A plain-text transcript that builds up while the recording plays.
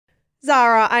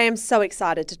Zara, I am so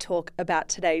excited to talk about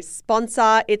today's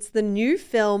sponsor. It's the new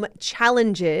film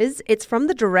Challenges. It's from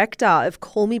the director of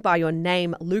Call Me By Your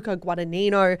Name, Luca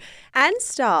Guadagnino, and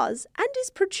stars and is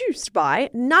produced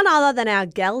by none other than our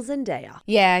gal Zendaya.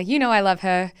 Yeah, you know I love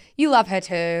her. You love her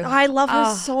too. I love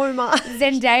her so much.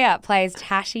 Zendaya plays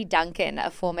Tashi Duncan,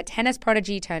 a former tennis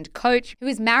prodigy turned coach who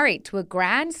is married to a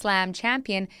Grand Slam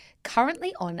champion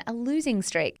currently on a losing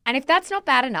streak. And if that's not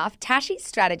bad enough, Tashi's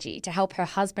strategy to help her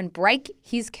husband break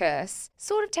his curse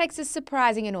sort of takes a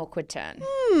surprising and awkward turn.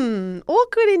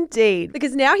 Awkward indeed,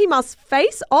 because now he must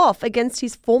face off against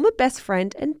his former best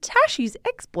friend and Tashi's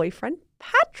ex-boyfriend,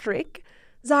 Patrick.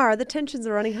 Zara, the tensions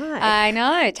are running high. I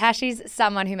know. Tashi's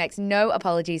someone who makes no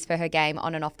apologies for her game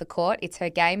on and off the court. It's her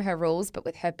game, her rules, but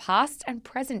with her past and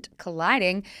present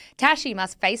colliding, Tashi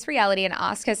must face reality and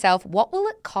ask herself, what will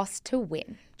it cost to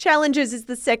win? Challenges is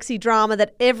the sexy drama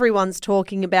that everyone's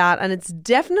talking about, and it's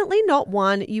definitely not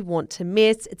one you want to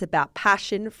miss. It's about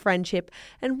passion, friendship,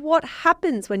 and what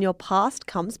happens when your past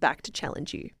comes back to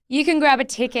challenge you. You can grab a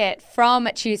ticket from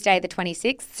Tuesday the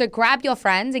 26th, so grab your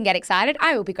friends and get excited.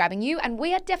 I will be grabbing you, and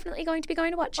we are definitely going to be going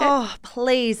to watch it. Oh,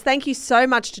 please. Thank you so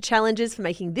much to Challenges for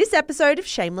making this episode of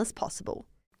Shameless possible.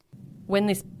 When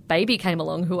this baby came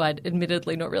along, who I'd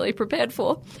admittedly not really prepared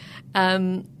for,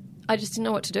 I just didn't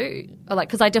know what to do.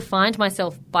 Because I defined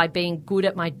myself by being good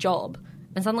at my job,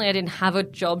 and suddenly I didn't have a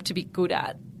job to be good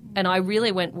at. And I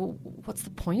really went, well, what's the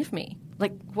point of me?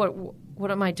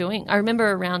 What am I doing? I remember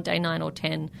around day 9 or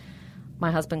 10,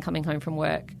 my husband coming home from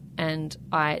work, and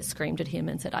I screamed at him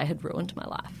and said I had ruined my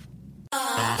life.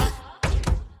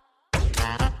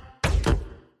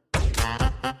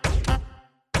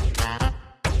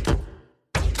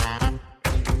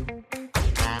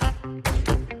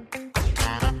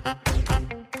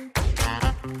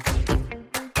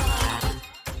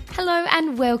 Hello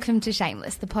and welcome to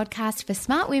Shameless, the podcast for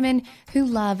smart women who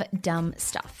love dumb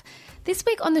stuff. This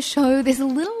week on the show, there's a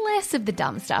little less of the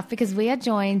dumb stuff because we are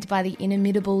joined by the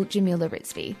inimitable Jamila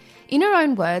Rizvi. In her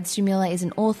own words, Jamila is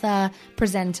an author,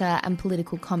 presenter, and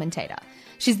political commentator.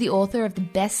 She's the author of the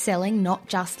best-selling Not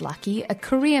Just Lucky, a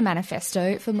career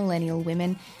manifesto for millennial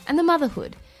women, and The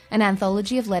Motherhood, an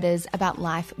anthology of letters about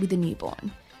life with a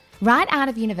newborn. Right out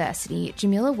of university,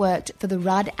 Jamila worked for the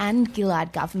Rudd and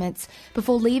Gillard governments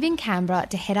before leaving Canberra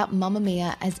to head up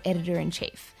Mamamia as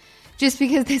editor-in-chief. Just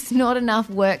because there's not enough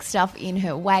work stuff in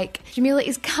her wake, Jamila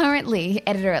is currently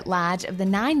editor-at-large of the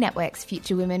Nine Network's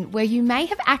Future Women, where you may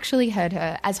have actually heard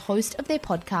her as host of their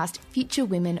podcast Future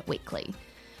Women Weekly.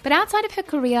 But outside of her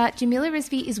career, Jamila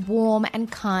Rizvi is warm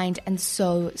and kind and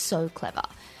so clever.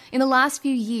 In the last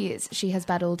few years, she has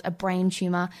battled a brain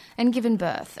tumour and given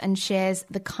birth, and shares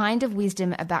the kind of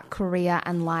wisdom about career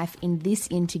and life in this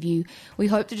interview we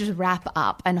hope to just wrap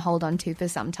up and hold on to for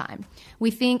some time.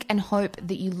 We think and hope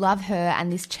that you love her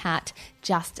and this chat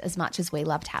just as much as we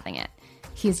loved having it.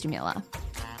 Here's Jamila.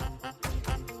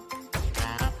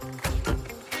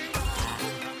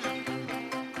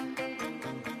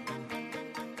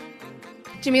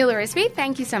 Jamila Rizvi,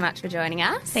 thank you so much for joining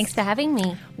us. Thanks for having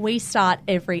me. We start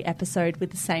every episode with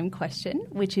the same question,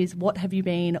 which is what have you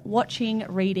been watching,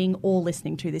 reading, or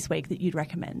listening to this week that you'd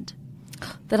recommend?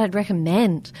 That I'd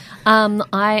recommend.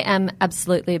 I am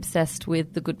absolutely obsessed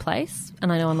with The Good Place,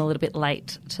 and I know I'm a little bit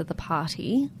late to the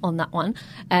party on that one,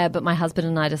 but my husband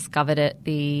and I discovered it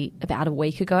about a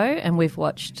week ago, and we've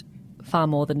watched far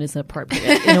more than is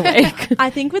appropriate in a week.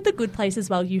 I think with The Good Place as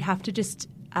well, you have to just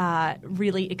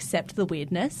really accept the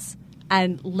weirdness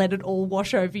and let it all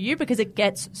wash over you because it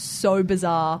gets so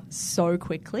bizarre so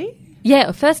quickly.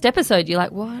 Yeah, first episode, you're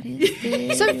like, what is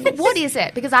this? So what is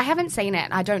it? Because I haven't seen it.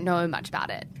 I don't know much about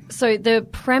it. So the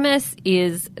premise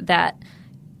is that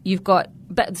you've got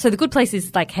 – so The Good Place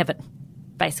is like heaven,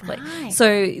 basically. Right.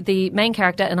 So the main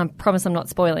character, and I promise I'm not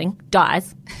spoiling,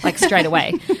 dies like straight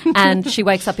away. And she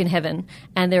wakes up in heaven,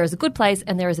 and there is a good place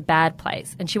and there is a bad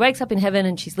place. And she wakes up in heaven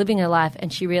and she's living her life,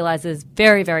 and she realizes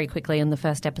very, very quickly in the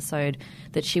first episode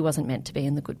that she wasn't meant to be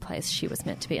in the good place. She was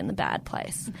meant to be in the bad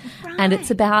place. Right. And it's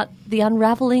about the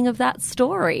unraveling of that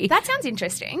story. That sounds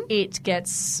interesting. It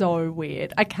gets so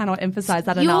weird. I cannot emphasize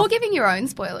that enough. enough. You're giving your own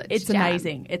spoilage. It's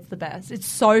amazing. It's the best. It's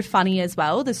so funny as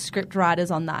well. The script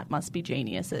writers on that must be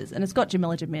geniuses. And it's got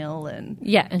Jamila Jamil and...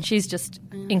 Yeah, and she's just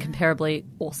incomparably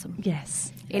awesome.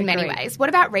 Yes. In many ways. What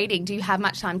about reading? Do you have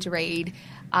much time to read?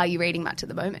 Are you reading much at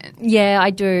the moment? Yeah, I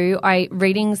do.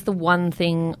 Reading's the one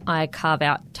thing I carve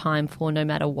out time for no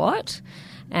matter what.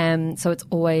 So it's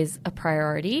always a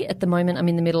priority. At the moment, I'm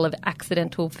in the middle of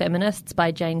Accidental Feminists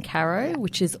by Jane Caro,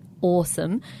 which is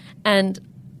awesome. And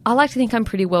I like to think I'm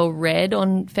pretty well read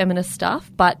on feminist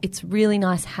stuff, but it's really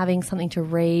nice having something to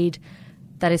read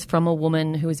that is from a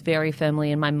woman who is very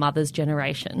firmly in my mother's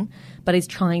generation, but is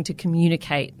trying to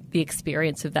communicate the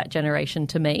experience of that generation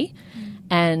to me.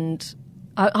 And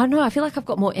I don't know, I feel like I've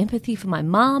got more empathy for my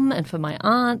mum and for my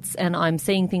aunts, and I'm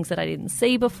seeing things that I didn't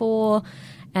see before,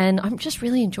 and I'm just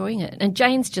really enjoying it. And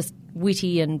Jane's just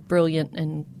witty and brilliant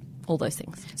and all those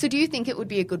things. So do you think it would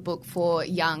be a good book for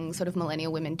young sort of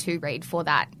millennial women to read for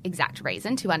that exact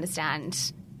reason, to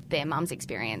understand their mum's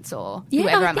experience or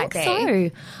whoever it might be? So.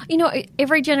 You know,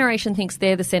 every generation thinks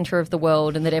they're the centre of the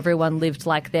world and that everyone lived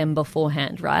like them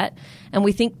beforehand, right? And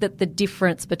we think that the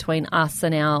difference between us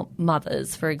and our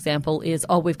mothers, for example, is,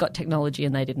 oh, we've got technology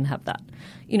and they didn't have that.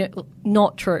 You know,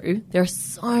 not true. There are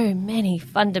so many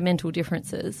fundamental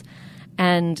differences.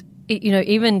 And, you know,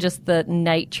 even just the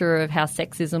nature of how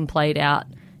sexism played out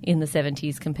in the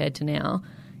 70s compared to now,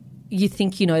 you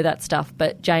think you know that stuff,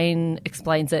 but Jane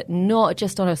explains it not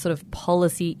just on a sort of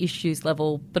policy issues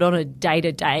level, but on a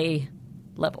day-to-day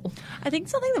level. I think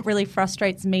something that really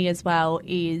frustrates me as well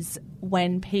is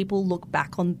when people look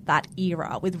back on that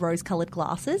era with rose-coloured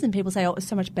glasses and people say, oh, it was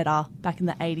so much better back in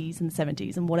the 80s and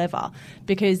 70s and whatever,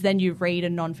 because then you read a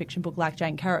non-fiction book like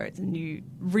Jane Carroll's and you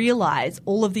realise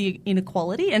all of the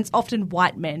inequality, and it's often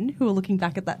white men who are looking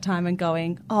back at that time and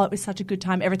going, oh, it was such a good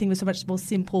time, everything was so much more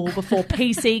simple before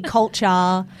PC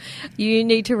culture. You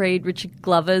need to read Richard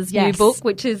Glover's new book,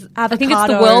 which is, Avocado. I think it's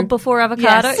The World Before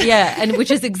Avocado. Yes. Yeah, and which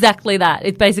is exactly that.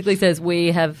 It basically says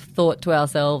we have thought to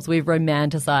ourselves, we've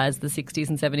romanticised the 60s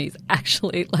and 70s.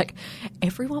 Actually, like,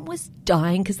 everyone was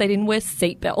dying because they didn't wear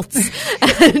seatbelts.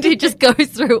 And it just goes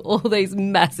through all these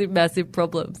massive, massive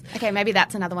problems. Okay, maybe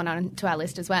that's another one on to our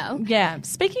list as well. Yeah.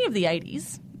 Speaking of the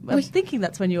 80s, I was thinking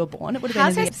that's when you were born. It would have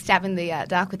How's been that stab in the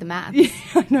dark with the maths?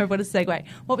 I know, what a segue.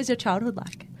 What was your childhood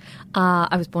like?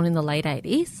 I was born in the late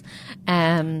 80s.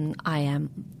 I am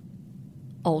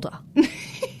older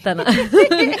than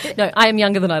no, I am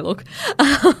younger than I look.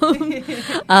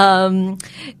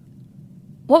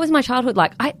 What was my childhood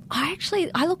like?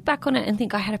 I look back on it and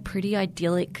think I had a pretty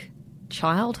idyllic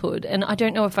childhood, and I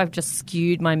don't know if I've just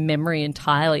skewed my memory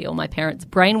entirely or my parents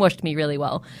brainwashed me really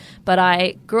well, but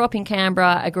I grew up in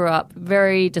Canberra. I grew up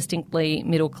very distinctly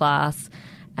middle class,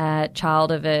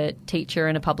 child of a teacher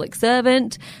and a public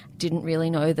servant. Didn't really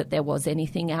know that there was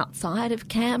anything outside of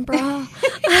Canberra.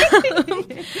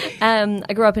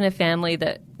 I grew up in a family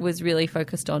that was really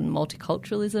focused on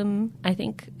multiculturalism. I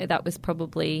think that was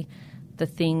probably the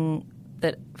thing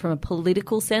that, from a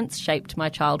political sense, shaped my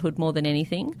childhood more than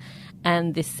anything,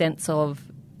 and this sense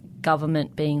of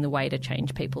government being the way to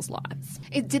change people's lives.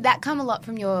 Did that come a lot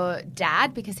from your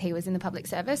dad because he was in the public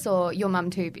service, or your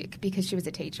mum too because she was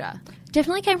a teacher?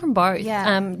 Definitely came from both.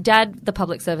 Yeah. Dad, the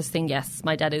public service thing, yes.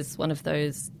 My dad is one of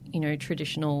those, you know,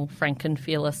 traditional frank and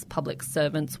fearless public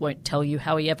servants, won't tell you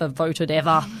how he ever voted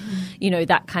ever, you know,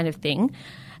 that kind of thing.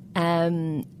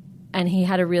 And he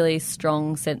had a really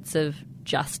strong sense of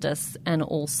justice, and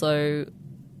also,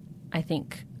 I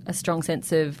think, a strong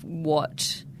sense of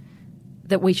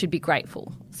that we should be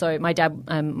grateful. So my dad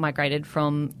migrated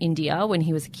from India when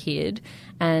he was a kid,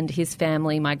 and his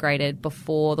family migrated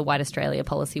before the White Australia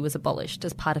policy was abolished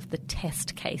as part of the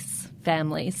test case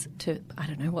families to, I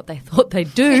don't know what they thought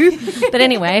they'd do, but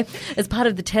anyway, as part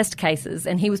of the test cases,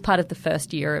 and he was part of the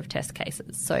first year of test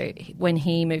cases. So when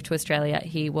he moved to Australia,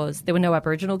 there were no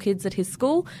Aboriginal kids at his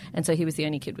school, and so he was the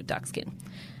only kid with dark skin.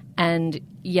 And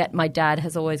yet my dad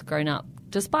has always grown up,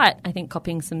 despite, I think,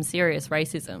 copying some serious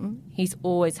racism, he's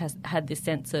always had this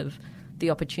sense of the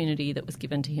opportunity that was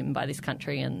given to him by this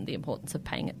country and the importance of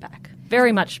paying it back.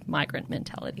 Very much migrant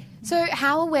mentality. So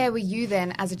how aware were you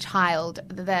then as a child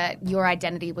that your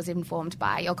identity was informed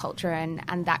by your culture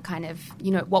and that kind of,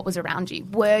 you know, what was around you?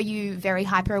 Were you very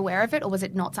hyper aware of it, or was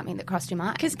it not something that crossed your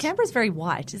mind? Because Canberra's very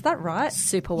white, is that right?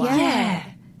 Super white. Yeah.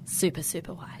 Super,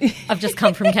 super white. I've just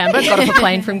come from Canberra, got off a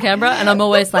plane from Canberra, and I'm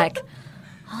always like,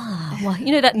 well,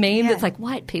 you know that meme that's like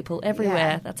white people everywhere?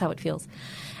 Yeah. That's how it feels.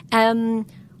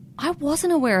 I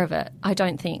wasn't aware of it, I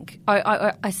don't think.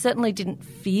 I certainly didn't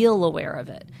feel aware of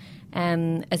it.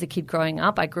 As a kid growing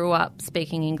up, I grew up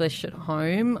speaking English at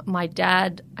home. My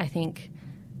dad, I think,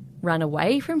 ran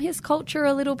away from his culture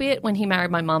a little bit. When he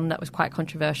married my mum, that was quite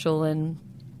controversial, and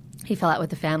he fell out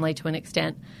with the family to an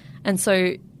extent. And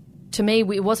so to me,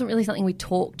 it wasn't really something we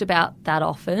talked about that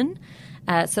often,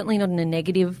 certainly not in a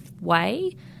negative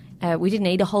way. We didn't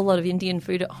eat a whole lot of Indian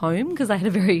food at home because I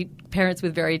had parents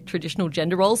with very traditional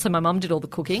gender roles. So my mum did all the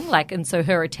cooking, and so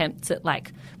her attempts at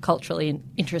culturally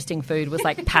interesting food was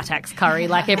like Patak's curry,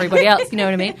 like everybody else. You know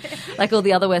what I mean? Like all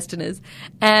the other Westerners.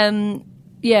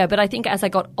 Yeah, but I think as I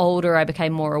got older, I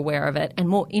became more aware of it and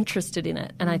more interested in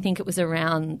it. And I think it was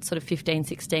around sort of 15,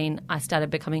 16, I started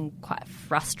becoming quite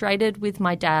frustrated with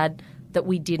my dad that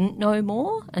we didn't know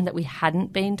more and that we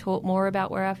hadn't been taught more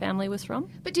about where our family was from.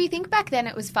 But do you think back then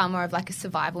it was far more of like a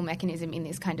survival mechanism in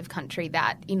this kind of country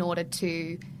that in order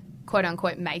to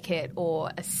quote-unquote make it or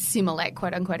assimilate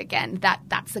quote-unquote again,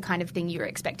 that's the kind of thing you were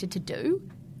expected to do?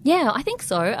 Yeah, I think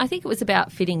so. I think it was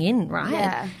about fitting in, right?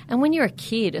 Yeah. And when you're a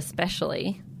kid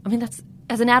especially, I mean, that's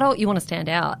as an adult you want to stand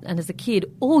out, and as a kid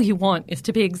all you want is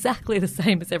to be exactly the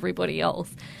same as everybody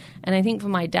else. And I think for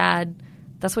my dad,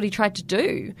 that's what he tried to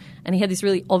do. And he had this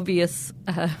really obvious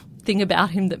thing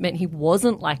about him that meant he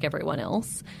wasn't like everyone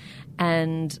else.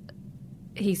 And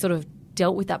he sort of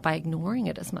dealt with that by ignoring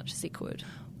it as much as he could.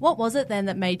 What was it then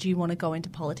that made you want to go into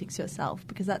politics yourself?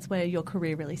 Because that's where your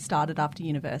career really started after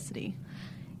university.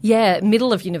 Yeah,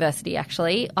 middle of university,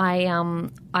 actually.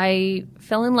 I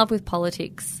fell in love with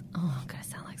politics. Oh, I'm going to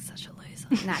sound like such a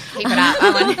loser. Nah, keep it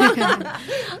up.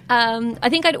 I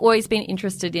think I'd always been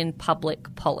interested in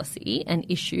public policy and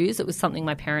issues. It was something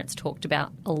my parents talked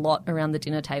about a lot around the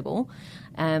dinner table.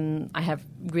 I have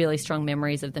really strong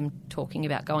memories of them talking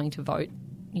about going to vote,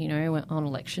 you know, on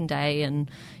election day and,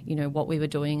 you know, what we were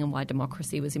doing and why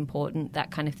democracy was important,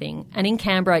 that kind of thing. And in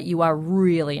Canberra, you are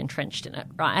really entrenched in it,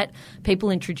 right? People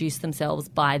introduce themselves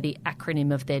by the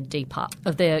acronym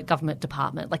of their government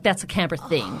department. Like, that's a Canberra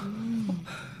thing.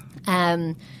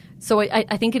 So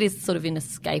I think it is sort of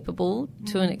inescapable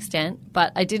to an extent.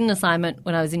 But I did an assignment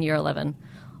when I was in year 11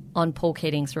 on Paul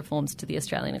Keating's reforms to the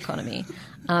Australian economy.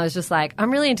 And I was just like,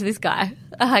 I'm really into this guy.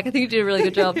 I think he did a really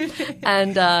good job.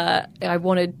 And I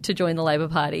wanted to join the Labor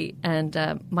Party.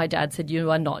 And my dad said, you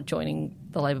are not joining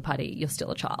the Labor Party. You're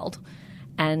still a child.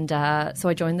 And so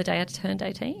I joined the day I turned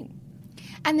 18.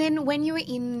 And then when you were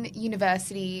in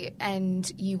university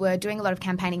and you were doing a lot of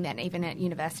campaigning then, even at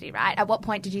university, right? At what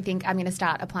point did you think, I'm going to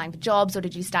start applying for jobs, or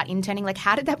did you start interning? Like,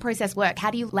 how did that process work?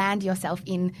 How do you land yourself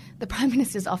in the Prime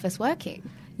Minister's office working?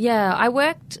 Yeah, I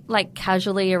worked like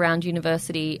casually around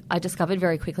university. I discovered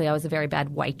very quickly I was a very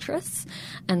bad waitress,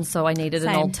 and so I needed an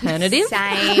alternative.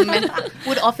 Same.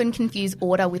 Would often confuse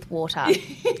order with water.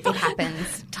 It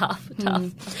happens. Tough.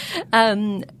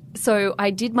 So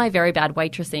I did my very bad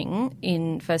waitressing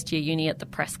in first year uni at the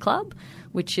Press Club,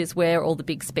 which is where all the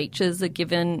big speeches are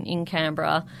given in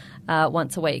Canberra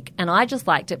once a week. And I just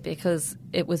liked it because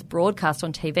it was broadcast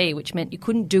on TV, which meant you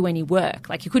couldn't do any work.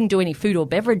 Like, you couldn't do any food or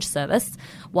beverage service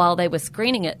while they were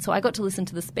screening it. So I got to listen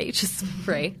to the speeches for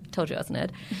free. Told you I was a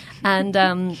nerd. And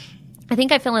I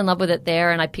think I fell in love with it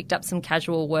there, and I picked up some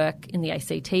casual work in the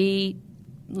ACT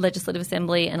Legislative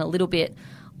Assembly and a little bit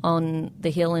on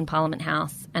the Hill in Parliament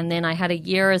House. And then I had a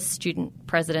year as student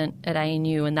president at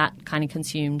ANU, and that kind of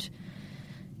consumed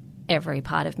every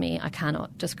part of me. I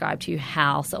cannot describe to you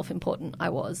how self-important I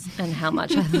was and how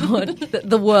much I thought that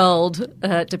the world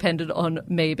depended on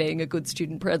me being a good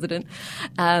student president,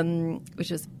 which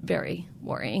is very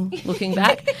worrying looking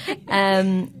back.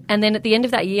 And then at the end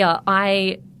of that year,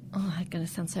 I'm going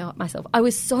to sound so up myself. I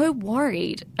was so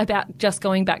worried about just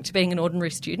going back to being an ordinary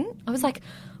student. I was like,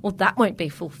 well, that won't be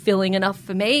fulfilling enough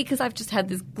for me because I've just had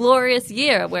this glorious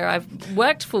year where I've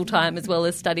worked full-time as well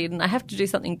as studied, and I have to do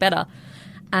something better.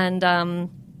 And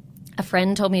a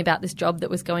friend told me about this job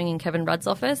that was going in Kevin Rudd's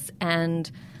office,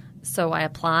 and so I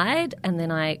applied, and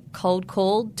then I cold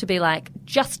called to be like,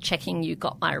 just checking you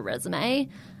got my resume. I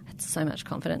had so much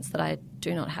confidence that I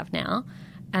do not have now.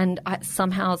 And I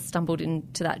somehow stumbled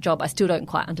into that job. I still don't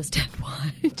quite understand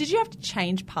why. Did you have to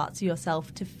change parts of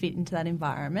yourself to fit into that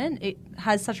environment? It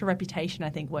has such a reputation, I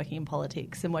think, working in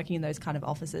politics and working in those kind of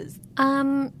offices.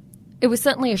 It was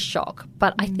certainly a shock.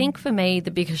 But I think for me,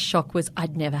 the biggest shock was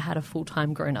I'd never had a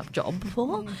full-time grown-up job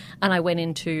before. And I went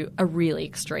into a really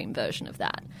extreme version of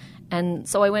that. And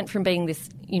so I went from being this,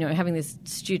 you know, having this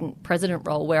student president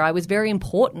role where I was very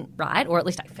important, right? Or at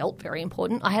least I felt very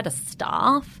important. I had a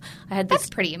staff. I had this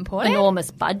pretty important.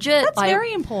 Enormous budget. That's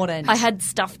very important. I had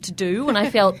stuff to do, and I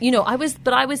felt, you know, I was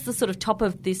the sort of top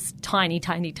of this tiny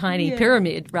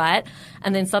pyramid, right?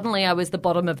 And then suddenly I was the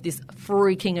bottom of this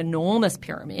freaking enormous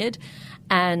pyramid.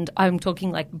 And I'm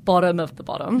talking like bottom of the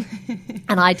bottom.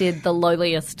 And I did the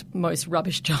lowliest, most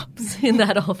rubbish jobs in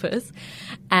that office.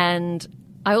 And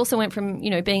I also went from, you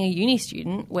know, being a uni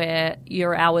student where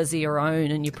your hours are your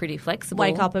own and you're pretty flexible.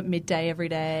 Wake up at midday every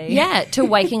day. Yeah, to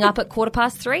waking up at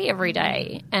 3:15 every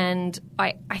day. And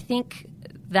I think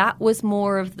that was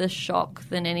more of the shock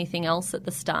than anything else at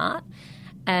the start.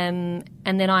 And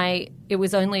then it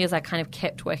was only as I kind of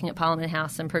kept working at Parliament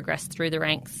House and progressed through the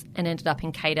ranks and ended up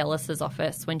in Kate Ellis's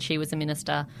office when she was a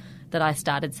minister that I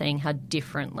started seeing how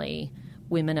differently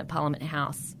women at Parliament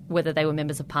House, whether they were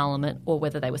members of Parliament or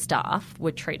whether they were staff,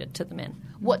 were treated to the men.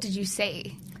 What did you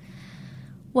see?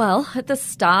 Well, at the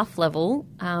staff level,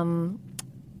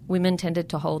 women tended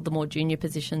to hold the more junior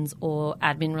positions or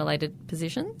admin-related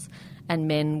positions, and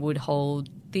men would hold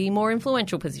the more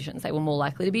influential positions. They were more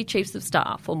likely to be chiefs of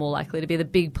staff or more likely to be the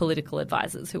big political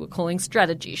advisors who were calling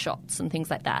strategy shots and things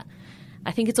like that.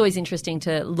 I think it's always interesting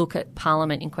to look at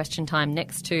Parliament in question time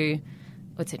next to,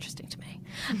 well, it's interesting to me,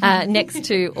 next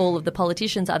to all of the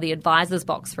politicians are the advisors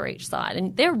box for each side.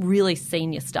 And they're really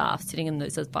senior staff sitting in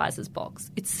those advisors box.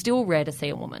 It's still rare to see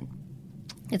a woman.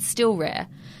 It's still rare.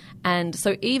 And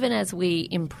so even as we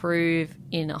improve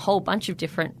in a whole bunch of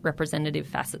different representative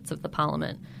facets of the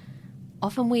Parliament,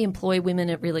 often we employ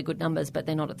women at really good numbers, but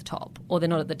they're not at the top or they're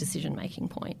not at the decision-making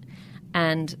point.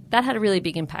 And that had a really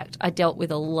big impact. I dealt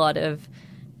with a lot of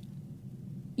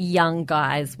young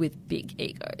guys with big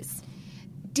egos.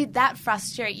 Did that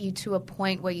frustrate you to a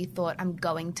point where you thought, I'm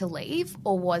going to leave?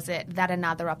 Or was it that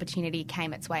another opportunity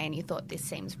came its way and you thought, this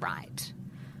seems right?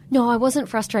 No, I wasn't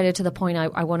frustrated to the point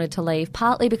I wanted to leave,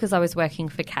 partly because I was working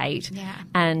for Kate. Yeah.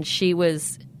 And she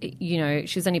was,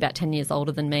 she was only about 10 years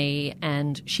older than me,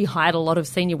 and she hired a lot of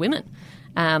senior women.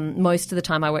 Most of the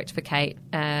time I worked for Kate,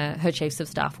 her chiefs of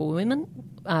staff were women.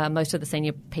 Most of the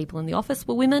senior people in the office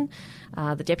were women.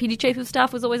 The deputy chief of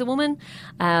staff was always a woman.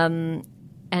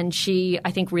 And she,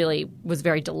 I think, really was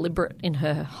very deliberate in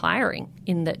her hiring,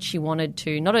 in that she wanted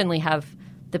to not only have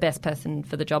the best person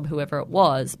for the job, whoever it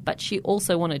was, but she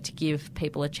also wanted to give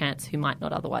people a chance who might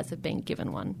not otherwise have been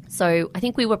given one. So I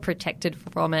think we were protected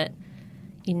from it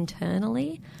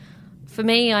internally. For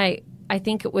me, I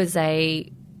think it was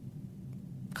a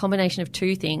combination of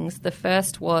two things. The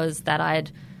first was that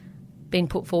I'd been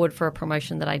put forward for a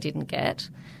promotion that I didn't get,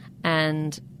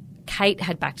 and Kate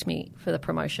had backed me for the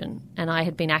promotion, and I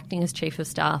had been acting as chief of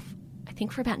staff, I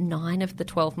think, for about 9 of the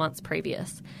 12 months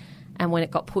previous. And when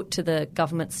it got put to the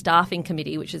government staffing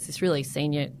committee, which is this really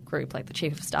senior group, like the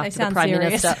chief of staff to the prime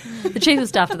minister, the chief of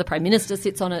staff to the prime minister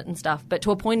sits on it and stuff. But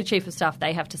to appoint a chief of staff,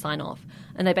 they have to sign off.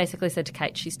 And they basically said to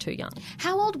Kate, she's too young.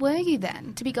 How old were you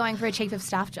then to be going for a chief of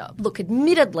staff job? Look,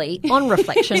 admittedly, on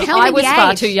reflection, Tell I me was the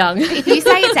far age. too young. If you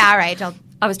say it's our age,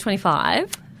 I was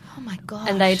 25. Oh my gosh.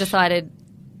 And they decided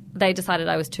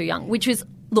I was too young, which is,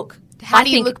 look, How I do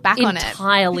you think look back on it?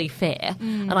 entirely fair.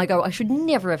 And I go, I should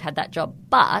never have had that job.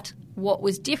 But what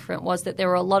was different was that there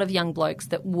were a lot of young blokes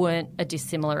that weren't a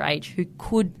dissimilar age who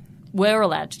were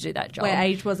allowed to do that job. Where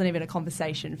age wasn't even a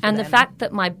conversation for and them. the fact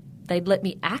that they'd let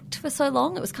me act for so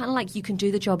long, it was kind of like, you can do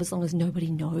the job as long as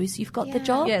nobody knows you've got the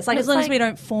job. Yeah, it's like, And as long as we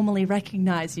don't formally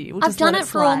recognise you, we'll I've just done let it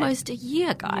for slide. almost a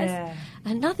year, guys, Yeah.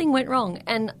 and nothing went wrong.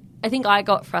 And I think I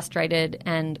got frustrated,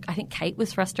 and I think Kate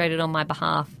was frustrated on my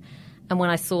behalf. And when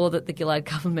I saw that the Gillard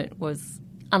government was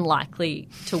unlikely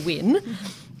to win,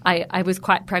 I was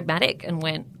quite pragmatic and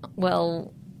went,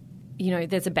 well,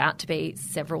 there's about to be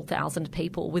several thousand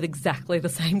people with exactly the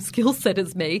same skill set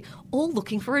as me, all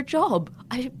looking for a job.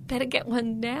 I better get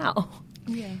one now.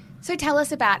 Yeah. So tell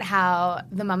us about how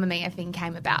the Mamma Mia thing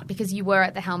came about, because you were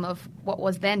at the helm of what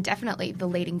was then definitely the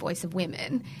leading voice of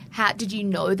women. How did you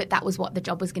know that was what the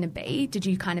job was going to be? Did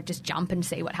you kind of just jump and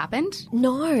see what happened?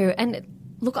 No, and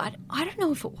look, I don't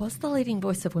know if it was the leading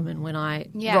voice of women when I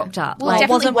rocked up. Well, It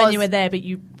definitely wasn't when was. you were there, but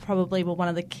you probably were one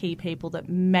of the key people that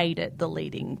made it the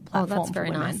leading platform that's very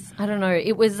for women. nice. I don't know.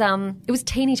 It was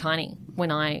teeny tiny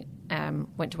when I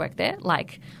went to work there.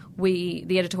 Like,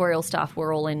 the editorial staff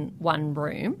were all in one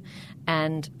room,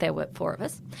 and there were 4 of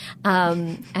us,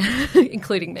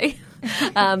 including me.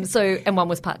 And one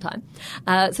was part-time.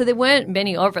 So there weren't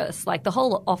many of us. Like, the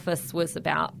whole office was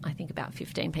about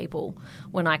 15 people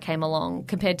when I came along.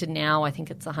 Compared to now, I think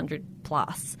it's 100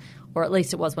 plus, or at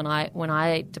least it was when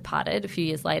I departed a few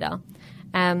years later.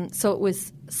 So it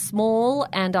was small,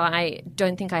 and I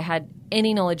don't think I had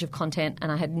any knowledge of content,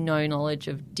 and I had no knowledge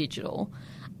of digital.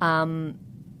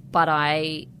 But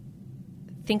I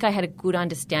think I had a good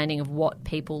understanding of what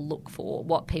people look for,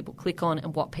 what people click on,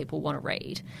 and what people want to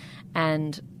read.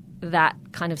 And that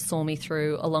kind of saw me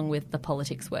through, along with the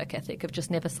politics work ethic of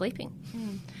just never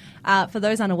sleeping. For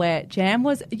those unaware,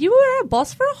 you were our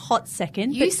boss for a hot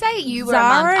second. You but say you were Zara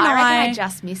a month. and I reckon I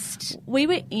just missed. We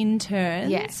were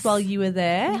interns Yes. while you were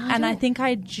there, and I think I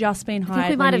had just been hired. I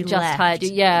think we might when have you just left. hired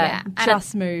you. Yeah. And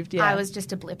Just moved. Yeah. I was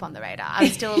just a blip on the radar. I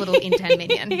was still a little intern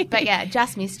minion. But yeah,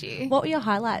 just missed you. What were your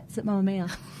highlights at Mamma Mia?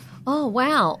 Oh,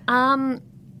 wow.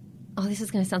 This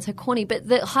is going to sound so corny, but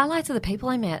the highlights are the people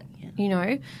I met,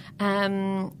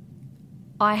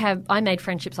 I made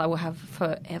friendships I will have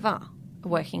forever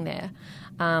working there.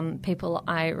 People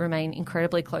I remain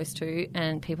incredibly close to,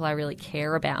 and people I really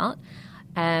care about.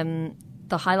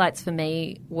 the highlights for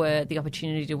me were the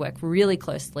opportunity to work really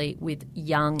closely with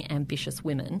young, ambitious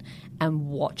women and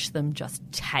watch them just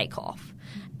take off.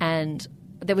 And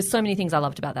there was so many things I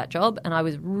loved about that job, and I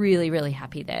was really, really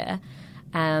happy there.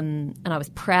 And I was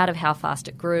proud of how fast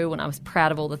it grew, and I was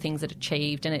proud of all the things it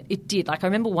achieved. And it did. Like, I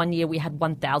remember one year we had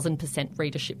 1,000%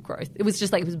 readership growth. It was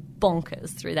just like, it was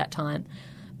bonkers through that time.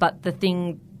 But the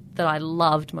thing that I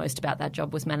loved most about that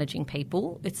job was managing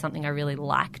people. It's something I really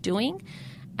like doing,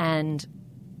 and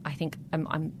I think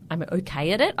I'm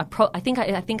okay at it. I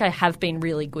think I have been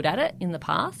really good at it in the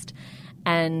past,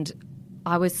 and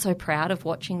I was so proud of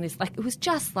watching this. Like, it was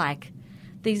just like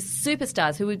these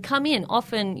superstars who would come in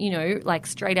often, you know, like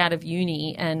straight out of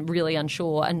uni and really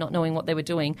unsure and not knowing what they were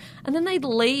doing, and then they'd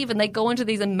leave and they'd go into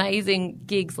these amazing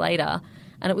gigs later.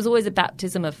 And it was always a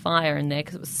baptism of fire in there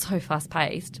because it was so fast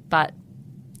paced. But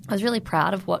I was really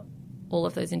proud of what all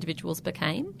of those individuals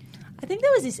became. I think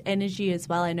there was this energy as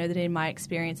well. I know that in my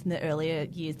experience in the earlier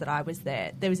years that I was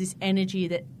there was this energy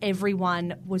that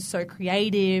everyone was so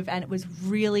creative, and it was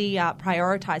really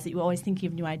prioritised, that you were always thinking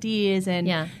of new ideas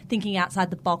and thinking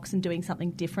outside the box and doing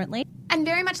something differently. And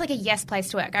very much like a yes place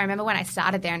to work. I remember when I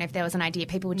started there, and if there was an idea,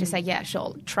 people would just say, yeah,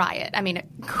 sure, try it. I mean, it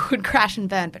could crash and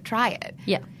burn, but try it.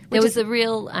 Yeah. There was a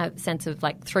real sense of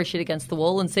like, throw shit against the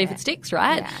wall and see if it sticks,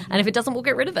 right? Yeah. And if it doesn't, we'll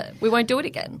get rid of it. We won't do it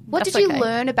again. What did you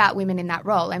learn about women in that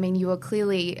role? I mean, you were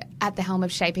clearly at the helm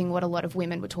of shaping what a lot of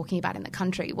women were talking about in the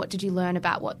country. What did you learn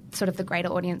about what sort of the greater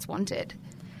audience wanted?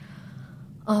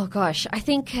 Oh, gosh. I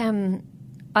think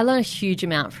I learned a huge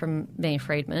amount from Mia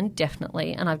Freedman,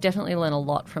 definitely. And I've definitely learned a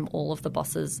lot from all of the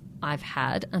bosses I've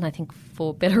had. And I think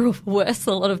for better or for worse,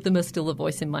 a lot of them are still a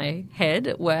voice in my head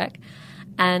at work.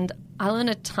 And I learned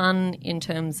a ton in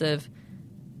terms of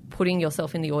putting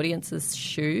yourself in the audience's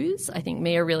shoes. I think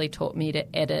Mia really taught me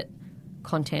to edit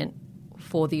content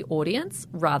for the audience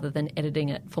rather than editing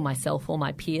it for myself or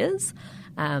my peers.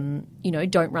 You know,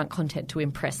 don't run content to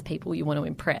impress people you want to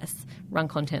impress. Run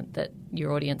content that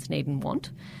your audience need and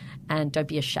want, and don't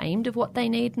be ashamed of what they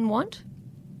need and want.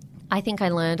 I think I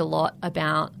learned a lot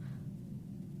about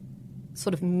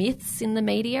sort of myths in the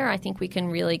media. I think we can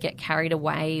really get carried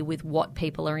away with what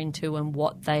people are into and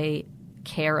what they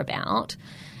care about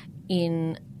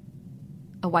in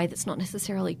a way that's not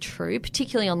necessarily true,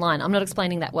 particularly online. I'm not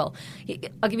explaining that well.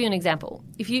 I'll give you an example.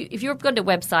 If you've got a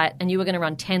website and you were going to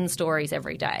run 10 stories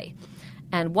every day,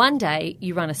 and one day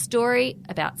you run a story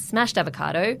about smashed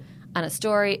avocado and a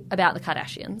story about the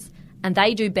Kardashians, and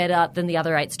they do better than the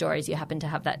other 8 stories you happen to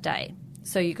have that day.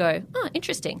 So you go, oh,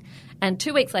 interesting. And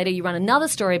 2 weeks later, you run another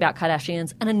story about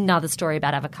Kardashians and another story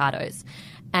about avocados.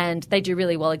 And they do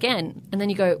really well again. And then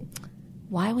you go,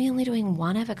 why are we only doing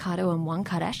 1 avocado and 1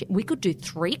 Kardashian? We could do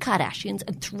 3 Kardashians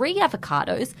and 3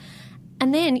 avocados.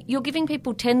 And then you're giving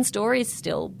people 10 stories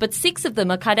still, but 6 of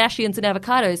them are Kardashians and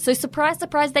avocados. So surprise,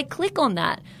 surprise, they click on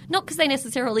that. Not because they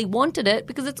necessarily wanted it,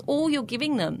 because it's all you're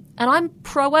giving them. And I'm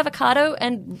pro-avocado,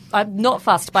 and I'm not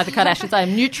fussed by the Kardashians. I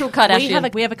am neutral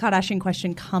Kardashian. We have a Kardashian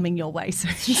question coming your way. So.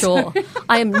 Sure.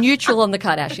 I am neutral on the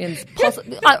Kardashians.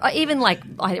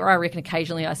 I reckon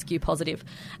occasionally I skew positive.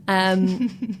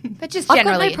 But just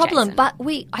generally, I've got no problem. But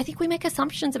I think we make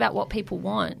assumptions about what people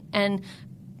want. And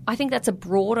I think that's a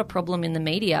broader problem in the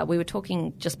media. We were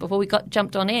talking just before we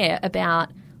jumped on air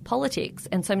about politics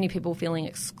and so many people feeling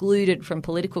excluded from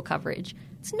political coverage.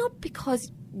 It's not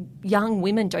because young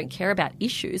women don't care about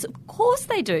issues. Of course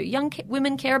they do. Young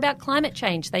women care about climate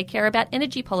change. They care about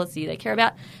energy policy. They care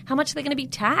about how much they're going to be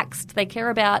taxed. They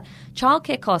care about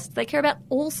childcare costs. They care about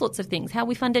all sorts of things, how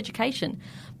we fund education.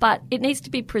 But it needs to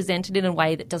be presented in a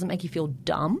way that doesn't make you feel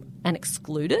dumb and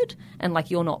excluded and like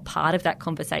you're not part of that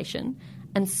conversation.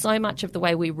 And so much of the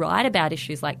way we write about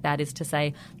issues like that is to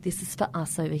say, this is for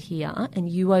us over here and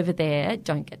you over there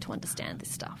don't get to understand this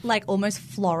stuff. Like almost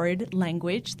florid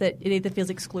language that it either feels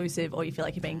exclusive or you feel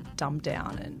like you're being dumbed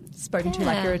down and spoken to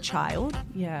like you're a child.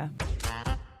 Yeah.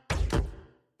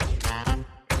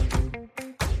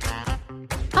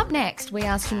 Up next, we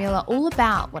asked Jamila all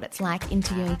about what it's like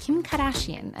interviewing Kim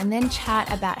Kardashian and then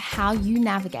chat about how you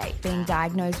navigate being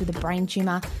diagnosed with a brain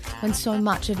tumour when so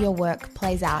much of your work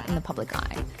plays out in the public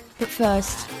eye. But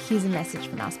first, here's a message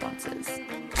from our sponsors.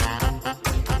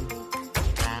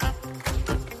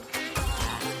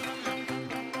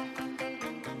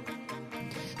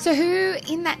 So who,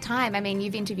 in that time, I mean,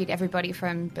 you've interviewed everybody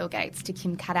from Bill Gates to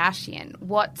Kim Kardashian.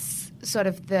 What's sort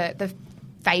of the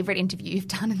favourite interview you've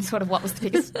done and sort of what was the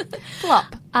biggest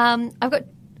flop? I've got,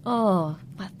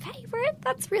 my favourite?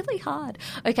 That's really hard.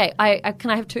 Okay,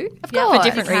 can I have 2? Of course. For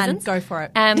different reasons. Go for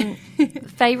it.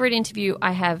 Favourite interview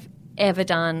I have ever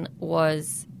done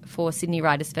was for Sydney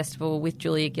Writers' Festival with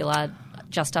Julia Gillard.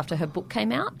 just after her book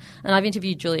came out. And I've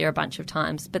interviewed Julia a bunch of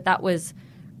times, but that was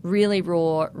really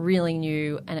raw, really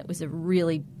new, and it was a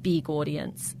really big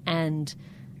audience. And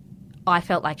I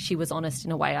felt like she was honest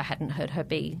in a way I hadn't heard her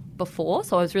be before.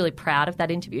 So I was really proud of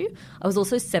that interview. I was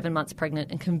also 7 months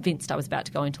pregnant and convinced I was about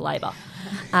to go into labour.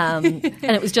 And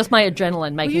it was just my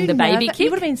adrenaline making the baby kick. You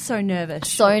would have been so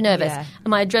nervous. So nervous. Yeah. And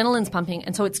my adrenaline's pumping,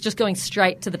 and so it's just going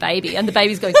straight to the baby. And the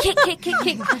baby's going, kick, kick, kick,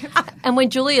 kick. And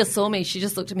when Julia saw me, she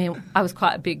just looked at me. And I was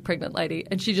quite a big pregnant lady.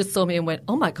 And she just saw me and went,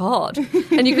 oh, my God.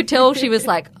 And you could tell she was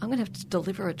like, I'm going to have to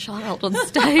deliver a child on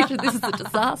stage. This is a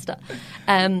disaster.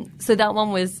 So that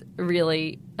one was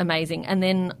really amazing. And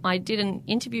then I did an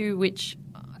interview, which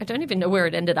I don't even know where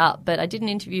it ended up, but I did an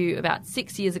interview about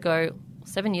 7 years ago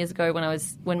when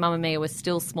Mamamia was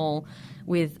still small,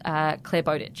 with Claire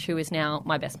Bowditch, who is now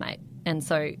my best mate. And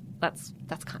so that's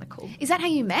kind of cool. Is that how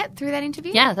you met, through that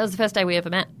interview? Yeah, that was the first day we ever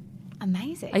met.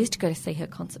 Amazing. I used to go to see her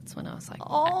concerts when I was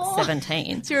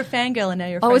 17. So you're a fangirl and now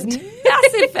you're a I was friend.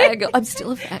 massive fangirl. I'm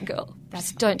still a fangirl.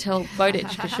 Just don't tell Bowditch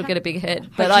because she'll get a big head.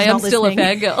 But I am not still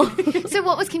listening. a fangirl. So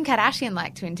what was Kim Kardashian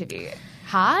like to interview?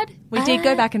 Hard? We did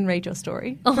go back and read your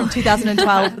story from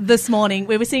 2012 this morning.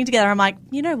 We were sitting together. I'm like,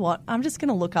 you know what? I'm just going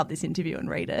to look up this interview and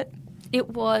read it. It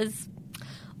was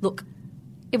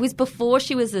before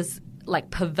she was as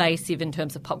pervasive in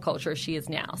terms of pop culture as she is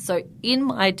now. So in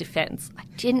my defense, I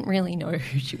didn't really know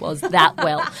who she was that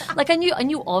well. I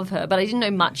knew of her, but I didn't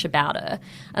know much about her.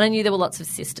 And I knew there were lots of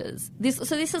sisters. This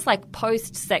is like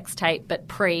post-sex tape, but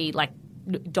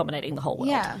dominating the whole world.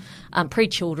 Yeah.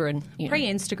 Pre-children.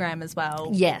 Pre-Instagram as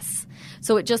well. Yes.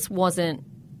 So it just wasn't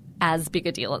as big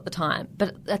a deal at the time.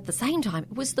 But at the same time,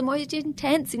 it was the most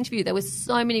intense interview. There were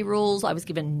so many rules. I was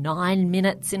given 9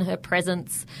 minutes in her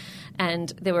presence. And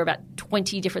there were about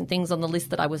 20 different things on the list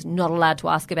that I was not allowed to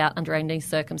ask about under any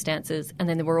circumstances. And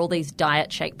then there were all these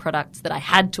diet shake products that I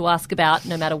had to ask about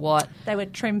no matter what. They were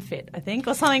Trim Fit, I think,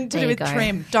 or something to There do you with go.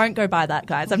 trim. Don't go buy that,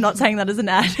 guys. I'm not saying that as an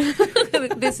ad.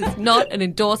 This is not an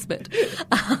endorsement.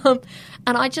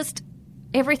 And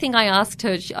everything I asked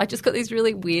her, I just got these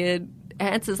really weird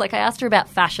answers. I asked her about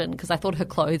fashion because I thought her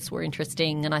clothes were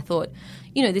interesting, and I thought,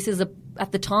 this is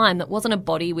at the time, that wasn't a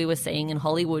body we were seeing in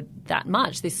Hollywood that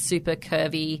much, this super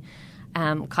curvy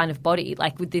kind of body,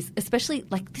 with this, especially,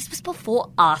 this was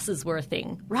before asses were a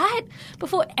thing, right?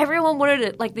 Before everyone wanted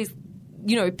it, these,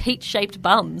 peach-shaped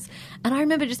bums. And I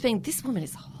remember just being, this woman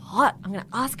is hot. I'm going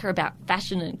to ask her about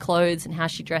fashion and clothes and how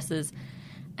she dresses.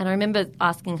 And I remember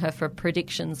asking her for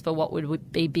predictions for what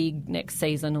would be big next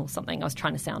season or something. I was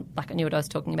trying to sound like I knew what I was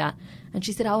talking about. And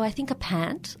she said, I think a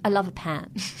pant. I love a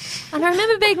pant. And I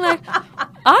remember being like,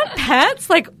 aren't pants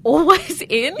always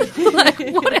in?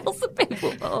 What else are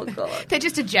people? Oh, God. They're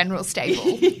just a general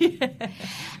staple.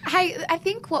 Hey, I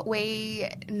think what we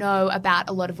know about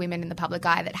a lot of women in the public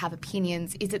eye that have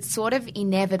opinions is it's sort of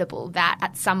inevitable that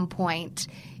at some point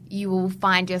you will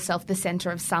find yourself the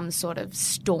centre of some sort of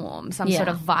storm, some sort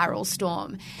of viral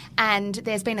storm. And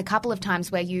there's been a couple of times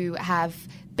where you have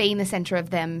been the centre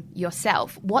of them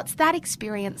yourself. What's that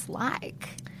experience like?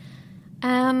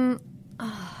 You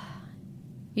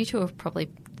two have probably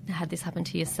had this happen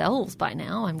to yourselves by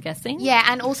now, I'm guessing. Yeah,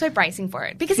 and also bracing for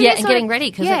it. Because and getting ready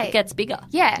because it gets bigger.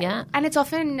 Yeah. And it's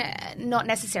often not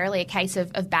necessarily a case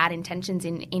of bad intentions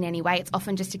in any way. It's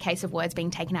often just a case of words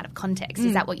being taken out of context.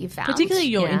 Is that what you've found? Particularly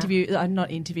your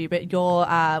but your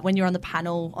when you're on the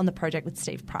panel on the project with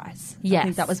Steve Price. Yes. I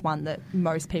think that was one that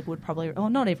most people would probably, or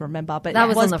not even remember, but that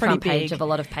was on the pretty front page big. of a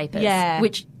lot of papers. Yeah.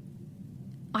 Which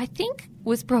I think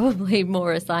was probably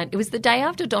more a sign. It was the day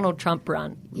after Donald Trump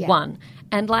won.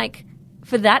 And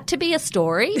for that to be a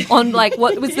story on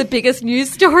what was the biggest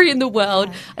news story in the world,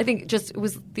 I think it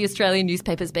was the Australian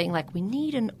newspapers being like, we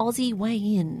need an Aussie way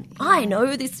in. I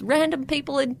know this random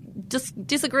people are just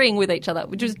disagreeing with each other,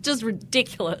 which was just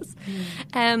ridiculous.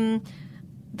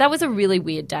 That was a really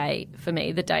weird day for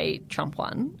me, the day Trump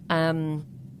won.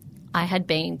 I had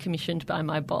been commissioned by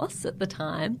my boss at the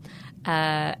time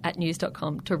at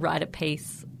news.com to write a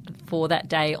piece for that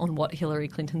day on what Hillary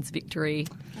Clinton's victory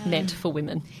meant for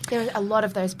women. There are a lot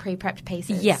of those pre-prepped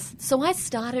pieces. Yeah. So I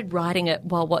started writing it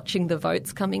while watching the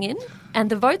votes coming in, and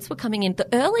the votes were coming in. The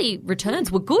early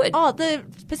returns were good. Oh, the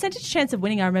percentage chance of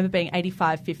winning I remember being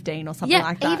 85-15 or something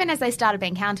like that. Even as they started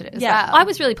being counted as Yeah. well. I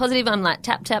was really positive. I'm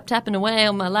tapping away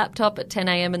on my laptop at 10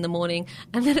 a.m. in the morning,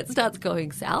 and then it starts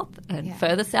going south and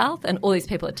further south, and all these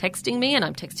people are texting me, and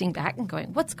I'm texting back and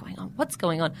going, what's going on? What's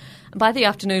going on? And by the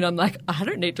afternoon, I'm like, I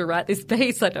don't need to write this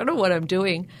piece. I don't know what I'm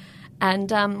doing.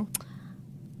 And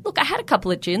look, I had a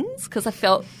couple of gins because I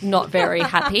felt not very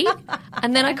happy.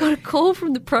 And then I got a call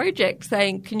from the project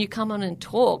saying, can you come on and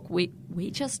talk? We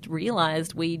just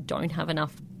realised we don't have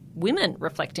enough women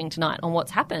reflecting tonight on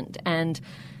what's happened. And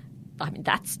I mean,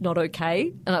 that's not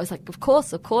okay. And I was like, of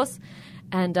course.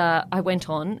 And I went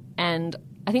on, and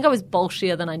I think I was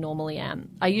bolshier than I normally am.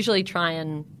 I usually try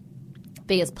and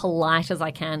be as polite as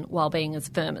I can while being as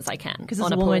firm as I can. Because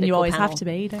as a woman, you always have to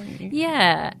be, don't you?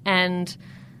 Yeah. And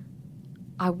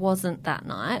I wasn't that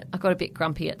night. I got a bit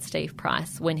grumpy at Steve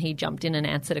Price when he jumped in and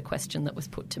answered a question that was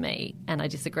put to me, and I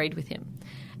disagreed with him.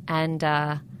 And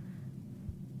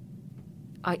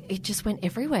it just went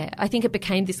everywhere. I think it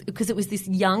became this, because it was this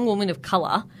young woman of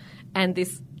colour and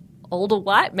this older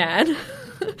white man.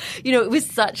 You know, it was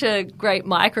such a great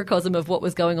microcosm of what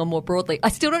was going on more broadly. I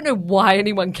still don't know why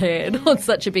anyone cared on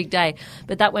such a big day,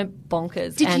 but that went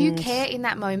bonkers. Did you care in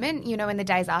that moment, you know, in the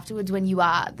days afterwards when you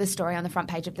are the story on the front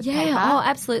page of the paper? Yeah, oh,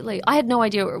 absolutely. I had no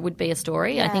idea it would be a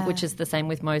story, I think, which is the same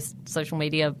with most social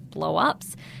media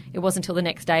blow-ups. It wasn't until the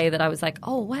next day that I was like,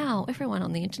 oh, wow, everyone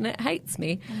on the internet hates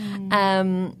me.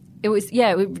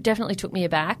 It definitely took me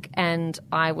aback, and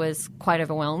I was quite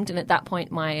overwhelmed. And at that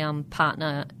point, my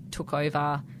partner took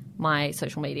over my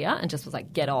social media and just was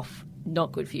like, get off,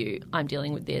 not good for you, I'm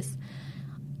dealing with this.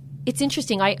 It's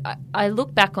interesting. I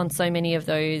look back on so many of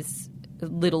those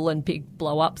little and big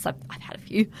blow-ups. I've had a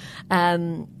few.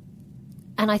 And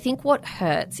I think what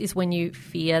hurts is when you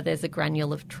fear there's a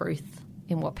granule of truth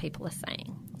in what people are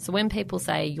saying. So when people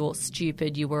say you're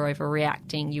stupid, you were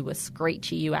overreacting, you were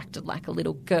screechy, you acted like a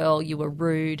little girl, you were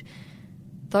rude,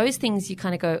 those things you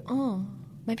kind of go, oh,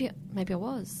 maybe I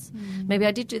was. Maybe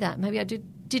I did do that. Maybe I did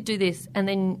do this. And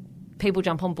then people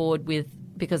jump on board with,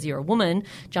 because you're a woman,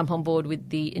 jump on board with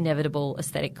the inevitable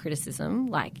aesthetic criticism,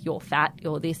 like you're fat,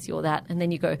 you're this, you're that. And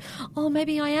then you go, oh,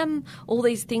 maybe I am all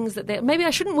these things maybe I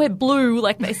shouldn't wear blue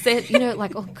like they said, you know,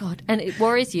 like, oh, God. And it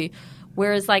worries you.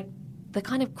 Whereas like the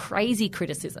kind of crazy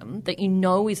criticism that you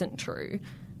know isn't true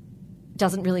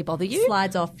doesn't really bother you.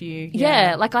 Slides off you.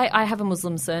 Yeah, like I have a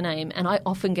Muslim surname, and I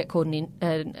often get called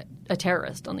a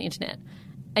terrorist on the internet.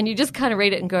 And you just kind of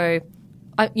read it and go,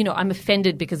 I'm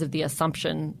offended because of the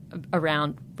assumption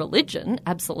around religion,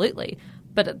 absolutely.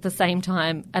 But at the same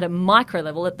time, at a micro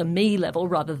level, at the me level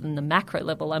rather than the macro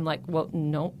level, I'm like, well,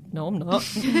 no, I'm not.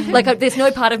 Like, there's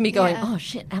no part of me going, oh,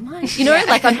 shit, am I? You know,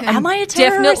 like I'm am I a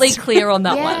terrorist? Definitely clear on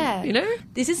that one, you know?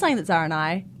 This is something that Zara and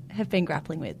I have been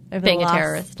grappling with over being the last a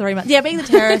terrorist. 3 months. Yeah, being the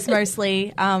terrorist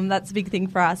mostly. That's a big thing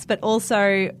for us. But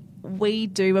also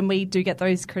when we do get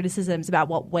those criticisms about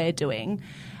what we're doing,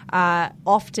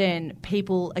 often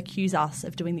people accuse us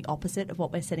of doing the opposite of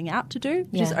what we're setting out to do,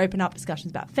 which is open up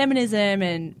discussions about feminism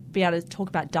and be able to talk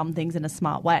about dumb things in a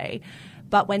smart way.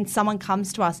 But when someone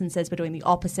comes to us and says we're doing the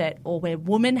opposite, or we're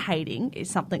woman hating is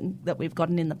something that we've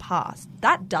gotten in the past,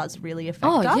 that does really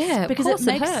affect us. Yeah, because of course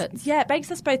it hurts. Yeah, it makes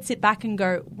us both sit back and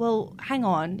go, well, hang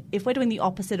on, if we're doing the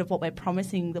opposite of what we're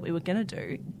promising that we were going to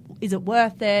do, is it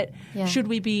worth it? Yeah. Should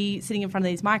we be sitting in front of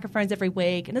these microphones every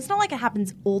week? And it's not like it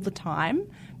happens all the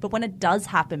time, but when it does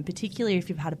happen, particularly if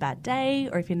you've had a bad day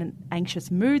or if you're in an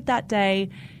anxious mood that day,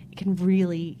 it can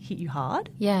really hit you hard.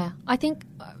 Yeah. I think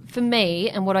for me,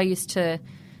 and what I used to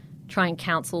try and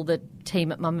counsel the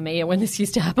team at Mamamia when this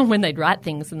used to happen, when they'd write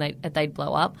things and they'd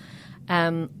blow up,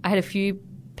 I had a few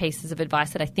pieces of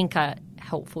advice that I think are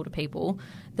helpful to people.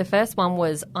 The first one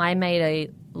was I made a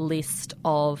list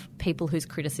of people whose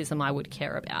criticism I would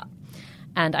care about.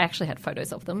 And I actually had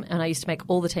photos of them, and I used to make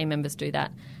all the team members do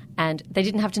that. And they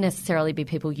didn't have to necessarily be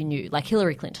people you knew. Like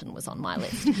Hillary Clinton was on my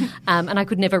list. And I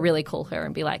could never really call her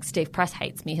and be like, Steve Price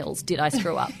hates me, Hills. Did I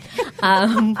screw up?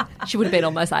 She would have been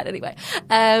on my side anyway.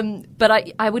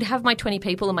 But I would have my 20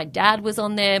 people, and my dad was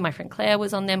on there. My friend Claire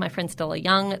was on there. My friend Stella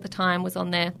Young at the time was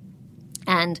on there.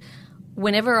 And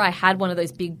whenever I had one of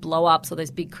those big blow-ups or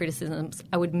those big criticisms,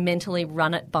 I would mentally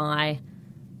run it by,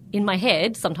 in my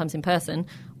head, sometimes in person,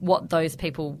 what those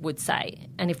people would say.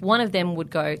 And if one of them would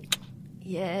go,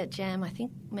 yeah, Jam, I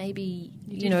think maybe,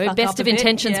 best of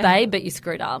intentions, babe, but you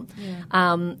screwed up.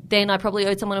 Yeah. Then I probably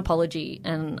owed someone an apology,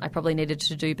 and I probably needed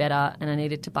to do better, and I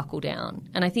needed to buckle down.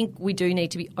 And I think we do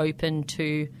need to be open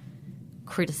to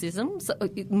criticism. So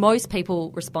most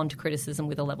people respond to criticism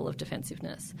with a level of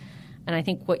defensiveness. And I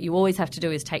think what you always have to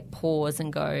do is take pause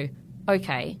and go,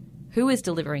 okay, who is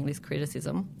delivering this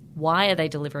criticism? Why are they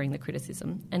delivering the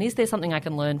criticism? And is there something I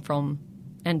can learn from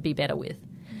and be better with?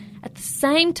 At the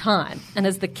same time, and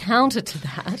as the counter to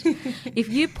that, if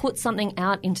you put something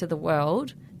out into the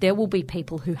world, there will be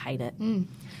people who hate it.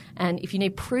 And if you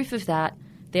need proof of that,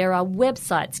 there are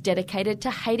websites dedicated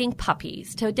to hating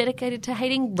puppies, dedicated to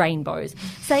hating rainbows,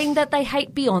 saying that they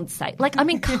hate Beyonce. Like, I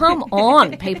mean, come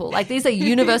on, people. Like, these are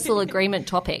universal agreement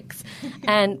topics.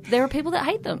 And there are people that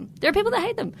hate them. There are people that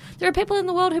hate them. There are people in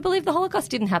the world who believe the Holocaust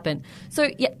didn't happen.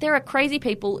 So, yeah, there are crazy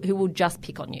people who will just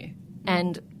pick on you.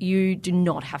 and you do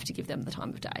not have to give them the time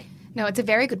of day. No, it's a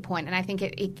very good point. And I think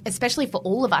it especially for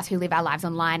all of us who live our lives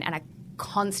online and are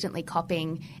constantly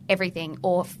copying everything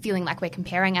or feeling like we're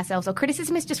comparing ourselves, or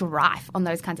criticism is just rife on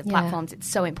those kinds of platforms. It's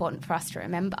so important for us to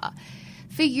remember.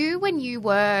 For you, when you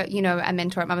were, a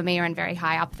mentor at Mamamia and very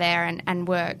high up there and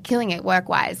were killing it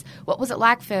work-wise, what was it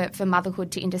like for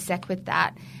motherhood to intersect with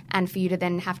that and for you to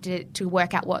then have to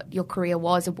work out what your career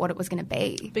was and what it was going to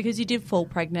be? Because you did fall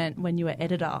pregnant when you were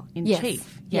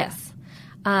editor-in-chief. Yes.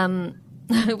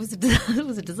 It was a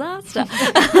disaster.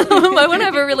 I want to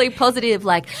have a really positive,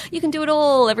 you can do it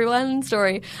all, everyone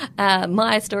story.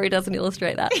 My story doesn't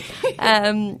illustrate that.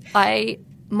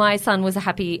 My son was a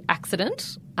happy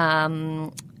accident,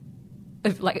 very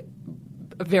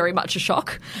much a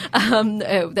shock.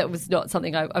 That was not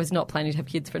something I was not planning to have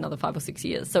kids for another 5 or 6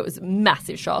 years. So it was a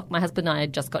massive shock. My husband and I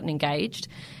had just gotten engaged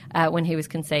when he was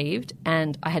conceived,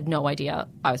 and I had no idea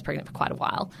I was pregnant for quite a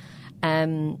while.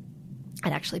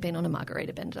 I'd actually been on a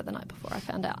margarita bender the night before I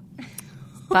found out.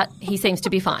 But he seems to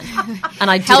be fine. And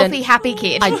I didn't, healthy, happy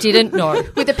kid. I didn't know.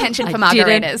 With a penchant for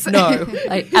margaritas. No,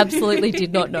 I absolutely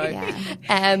did not know. Yeah.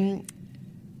 And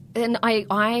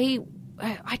I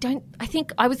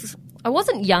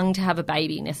wasn't young to have a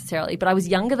baby necessarily, but I was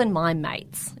younger than my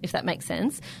mates, if that makes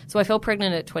sense. So I fell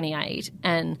pregnant at 28,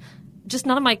 and just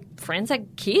none of my friends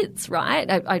had kids, right?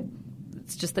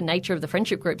 It's just the nature of the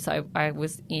friendship groups I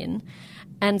was in.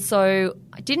 And so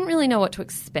I didn't really know what to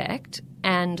expect,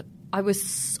 and I was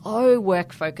so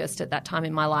work-focused at that time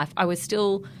in my life. I was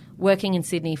still working in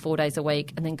Sydney 4 days a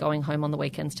week and then going home on the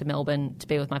weekends to Melbourne to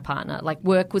be with my partner.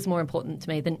 Work was more important to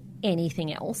me than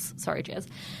anything else. Sorry, Jez.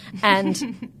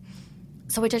 And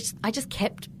so I just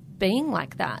kept being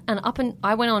like that. And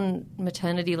I went on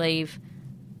maternity leave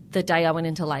the day I went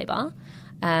into labour,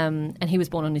 and he was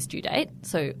born on his due date,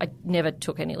 so I never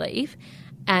took any leave.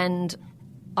 And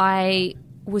I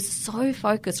was so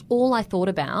focused. All I thought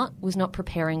about was not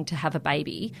preparing to have a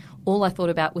baby. All I thought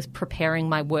about was preparing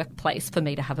my workplace for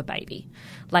me to have a baby.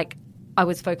 I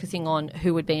was focusing on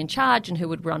who would be in charge and who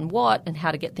would run what and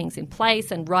how to get things in place,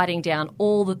 and trying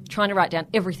to write down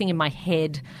everything in my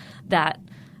head that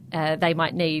they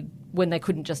might need when they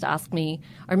couldn't just ask me.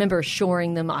 I remember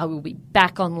assuring them I will be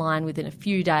back online within a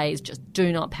few days, just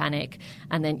do not panic.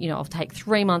 And then, I'll take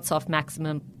 3 months off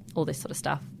maximum, all this sort of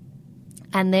stuff.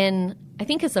 And then I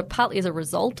think partly as a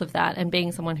result of that and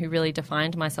being someone who really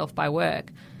defined myself by work,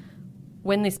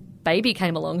 when this baby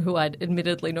came along, who I'd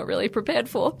admittedly not really prepared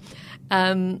for,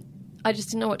 I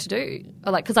just didn't know what to do.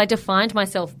 Because I defined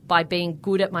myself by being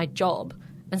good at my job,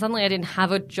 and suddenly I didn't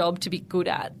have a job to be good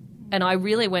at. And I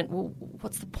really went, well,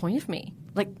 what's the point of me?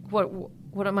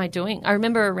 What am I doing? I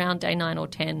remember around day 9 or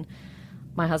 10,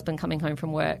 my husband coming home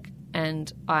from work,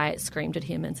 and I screamed at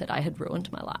him and said I had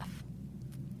ruined my life.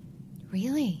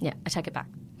 Really? Yeah, I take it back.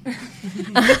 But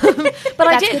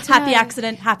I did. Happy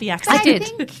accident. I did.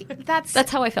 think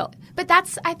that's how I felt. But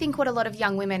that's, I think, what a lot of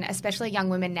young women, especially young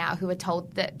women now who are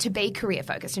told that to be career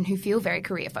focused and who feel very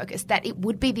career focused, that it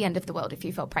would be the end of the world if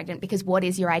you felt pregnant, because what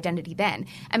is your identity then?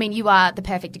 I mean, you are the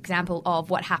perfect example of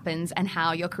what happens and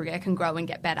how your career can grow and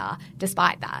get better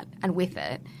despite that and with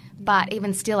it. But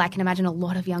even still, I can imagine a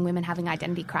lot of young women having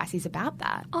identity crises about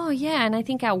that. Oh, yeah. And I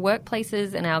think our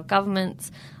workplaces and our governments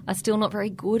are still not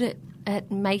very good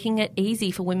at making it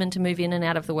easy for women to move in and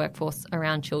out of the workforce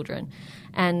around children.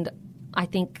 And I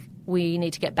think we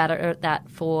need to get better at that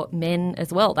for men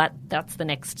as well. That's the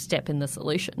next step in the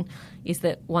solution, is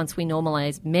that once we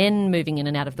normalise men moving in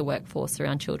and out of the workforce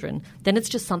around children, then it's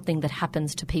just something that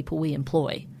happens to people we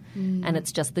employ. And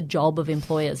it's just the job of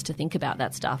employers to think about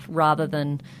that stuff, rather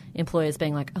than employers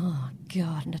being like, oh,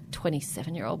 God, and a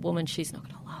 27-year-old woman, she's not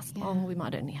going to last long. We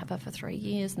might only have her for 3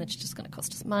 years, and it's just going to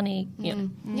cost us money.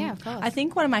 Yeah, of course. I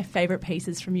think one of my favourite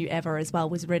pieces from you ever as well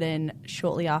was written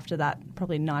shortly after that,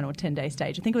 probably 9 or 10 day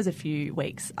stage. I think it was a few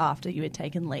weeks after you had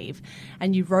taken leave.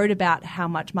 And you wrote about how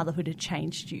much motherhood had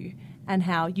changed you and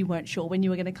how you weren't sure when you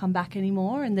were going to come back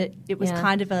anymore, and that it was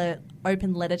kind of a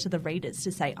open letter to the readers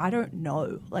to say, I don't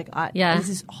know. This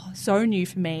is so new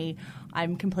for me.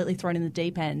 I'm completely thrown in the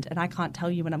deep end, and I can't tell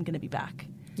you when I'm going to be back.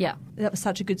 Yeah. That was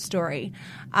such a good story.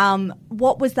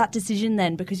 What was that decision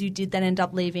then? Because you did then end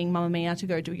up leaving Mamamia to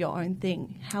go do your own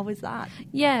thing. How was that?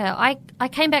 Yeah, I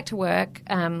came back to work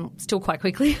still quite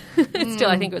quickly.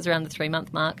 Still, I think it was around the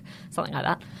 3-month mark, something like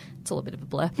that. It's all a bit of a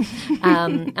blur.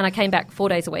 And I came back 4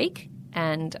 days a week,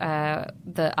 and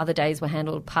the other days were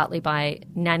handled partly by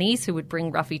nannies who would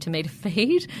bring Ruffy to me to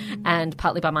feed, and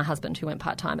partly by my husband, who went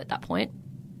part-time at that point,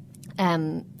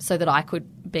 so that I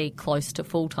could be close to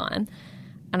full-time.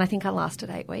 And I think I lasted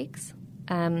 8 weeks.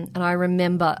 And I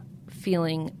remember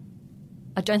feeling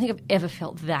I don't think I've ever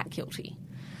felt that guilty,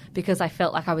 because I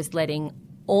felt like I was letting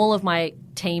all of my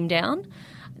team down,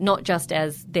 not just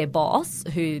as their boss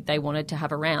who they wanted to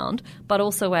have around, but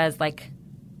also as like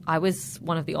I was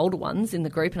one of the older ones in the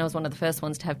group and I was one of the first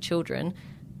ones to have children,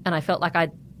 and I felt like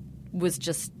I'd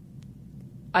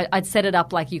set it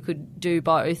up like you could do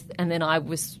both, and then I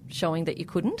was showing that you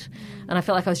couldn't. And I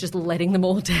felt like I was just letting them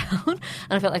all down. And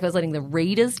I felt like I was letting the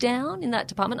readers down in that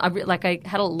department. I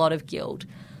had a lot of guilt.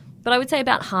 But I would say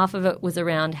about half of it was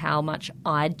around how much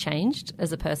I'd changed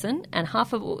as a person, and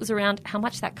half of it was around how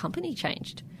much that company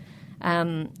changed.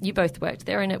 You both worked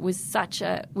there, and it was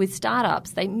with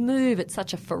startups, they move at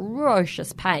such a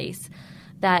ferocious pace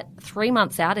that 3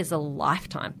 months out is a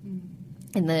lifetime.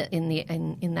 In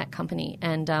that company,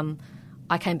 and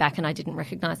I came back and I didn't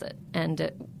recognise it, and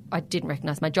I didn't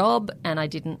recognise my job, and I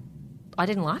didn't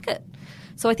like it.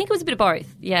 So I think it was a bit of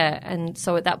both, yeah. And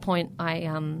so at that point, I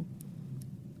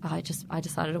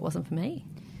decided it wasn't for me.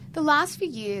 The last few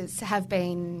years have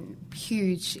been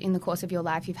huge in the course of your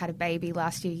life. You've had a baby.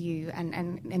 Last year you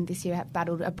and this year have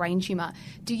battled a brain tumour.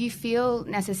 Do you feel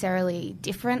necessarily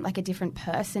different, like a different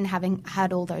person having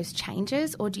had all those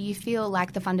changes? Or do you feel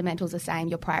like the fundamentals are the same,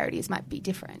 your priorities might be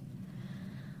different?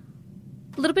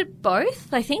 A little bit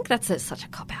both, I think. That's such a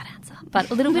cop-out answer.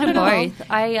 But a little bit of both.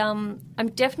 I'm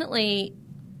definitely...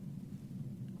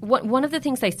 One of the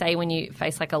things they say when you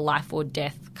face like a life or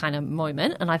death kind of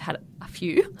moment, and I've had a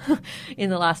few in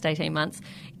the last 18 months,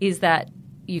 is that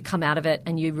you come out of it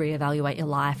and you reevaluate your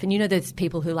life. And you know, there's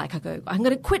people who like, I go, I'm going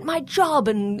to quit my job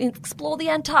and explore the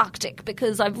Antarctic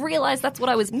because I've realised that's what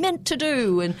I was meant to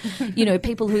do. And, you know,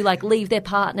 people who like leave their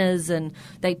partners and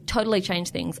they totally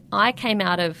change things. I came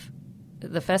out of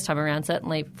the first time around,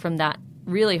 certainly from that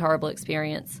really horrible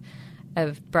experience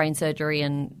of brain surgery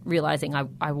and realising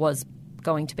I was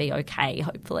going to be okay,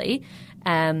 hopefully.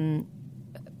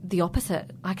 The opposite.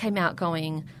 I came out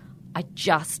going, I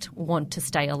just want to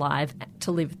stay alive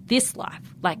to live this life.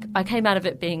 Like, I came out of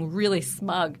it being really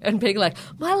smug and being like,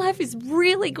 my life is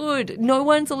really good. No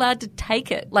one's allowed to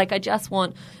take it. Like, I just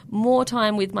want more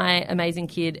time with my amazing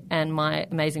kid and my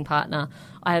amazing partner.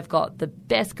 I have got the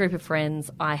best group of friends.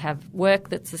 I have work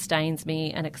that sustains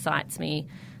me and excites me.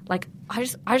 Like, I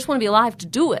just want to be alive to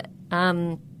do it.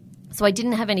 So I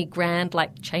didn't have any grand,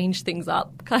 like, change things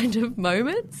up kind of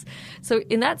moments. So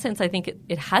in that sense, I think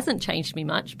it hasn't changed me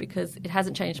much because it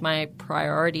hasn't changed my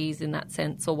priorities in that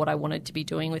sense or what I wanted to be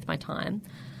doing with my time.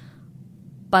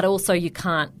 But also you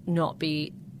can't not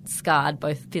be scarred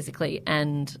both physically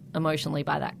and emotionally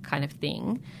by that kind of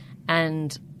thing.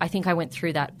 And I think I went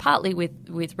through that partly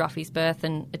with Ruffy's birth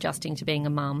and adjusting to being a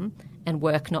mum and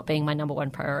work not being my number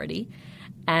one priority.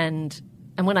 And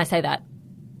when I say that,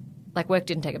 like, work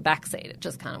didn't take a backseat. It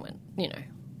just kind of went, you know,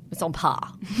 it's on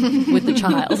par with the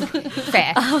child.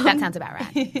 Fair. That sounds about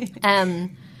right.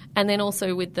 And then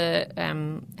also with the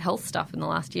health stuff in the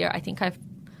last year, I think I've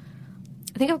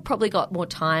probably got more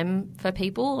time for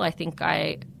people. I think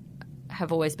I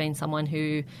have always been someone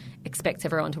who expects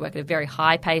everyone to work at a very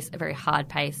high pace, a very hard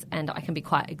pace, and I can be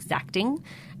quite exacting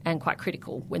and quite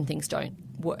critical when things don't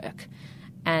work.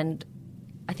 And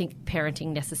I think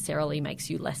parenting necessarily makes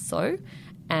you less so.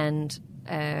 And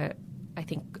I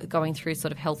think going through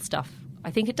sort of health stuff,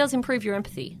 I think it does improve your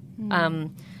empathy.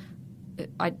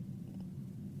 I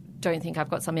don't think I've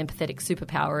got some empathetic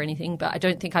superpower or anything, but I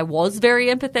don't think I was very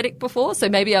empathetic before. So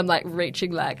maybe I'm like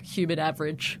reaching like human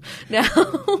average now.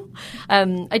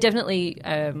 I definitely,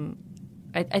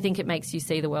 I think it makes you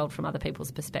see the world from other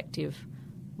people's perspective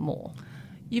more.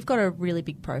 You've got a really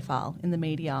big profile in the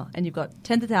media and you've got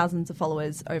tens of thousands of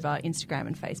followers over Instagram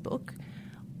and Facebook.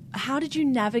 How did you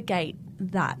navigate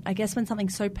that? I guess when something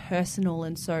so personal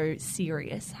and so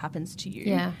serious happens to you,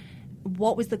 yeah.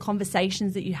 What was the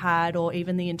conversations that you had or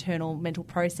even the internal mental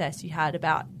process you had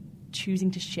about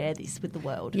choosing to share this with the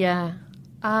world? Yeah.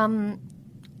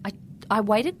 I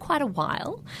waited quite a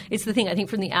while. It's the thing, I think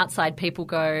from the outside people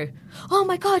go, oh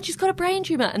my God, she's got a brain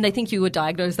tumour. And they think you were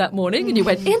diagnosed that morning and you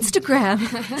went,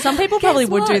 Instagram. Some people probably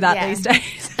would do that these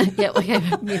days.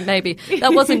 Yeah, maybe.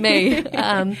 That wasn't me.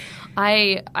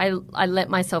 I let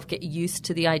myself get used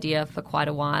to the idea for quite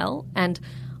a while and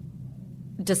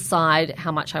decide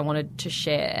how much I wanted to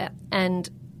share. And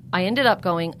I ended up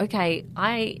going, okay,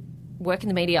 I work in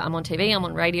the media, I'm on TV, I'm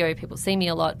on radio, people see me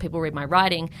a lot, people read my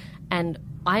writing, and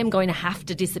I am going to have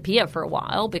to disappear for a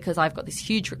while because I've got this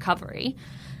huge recovery.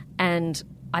 And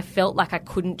I felt like I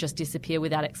couldn't just disappear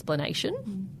without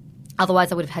explanation.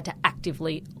 Otherwise, I would have had to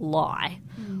actively lie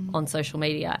on social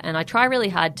media. And I try really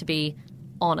hard to be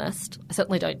honest. I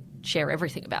certainly don't share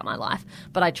everything about my life,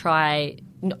 but I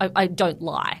don't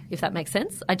lie, if that makes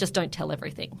sense. I just don't tell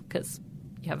everything because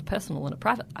you have a personal and a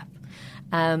private life.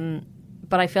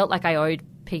 But I felt like I owed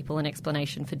people an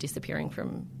explanation for disappearing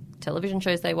from television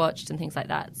shows they watched and things like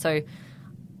that. So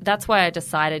that's why I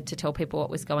decided to tell people what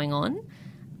was going on.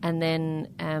 And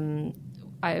then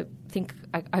I think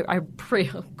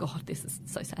oh God, this is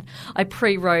so sad. I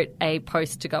pre-wrote a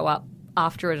post to go up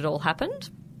after it had all happened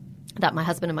that my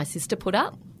husband and my sister put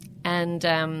up. And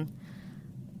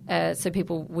so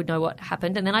people would know what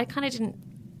happened. And then I kind of didn't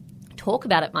talk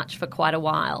about it much for quite a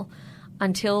while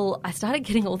until I started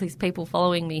getting all these people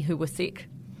following me who were sick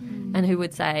and who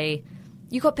would say,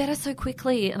 you got better so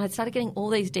quickly. And I started getting all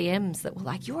these DMs that were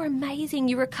like, you're amazing,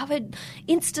 you recovered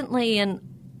instantly. And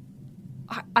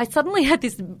I suddenly had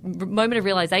this moment of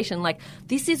realization, like,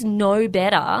 this is no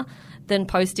better than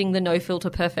posting the no filter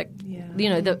perfect,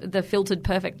 the filtered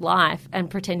perfect life and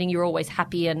pretending you're always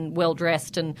happy and well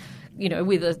dressed and,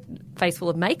 with a face full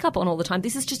of makeup on all the time.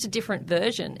 This is just a different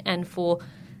version. And for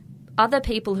other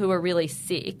people who are really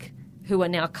sick, who are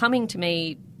now coming to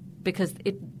me because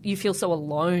you feel so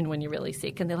alone when you're really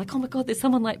sick, and they're like, oh my God, there's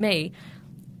someone like me.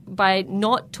 By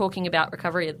not talking about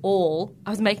recovery at all,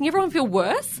 I was making everyone feel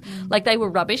worse. Like they were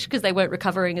rubbish because they weren't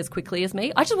recovering as quickly as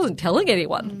me. I just wasn't telling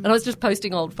anyone. And I was just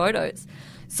posting old photos.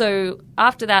 So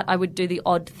after that, I would do the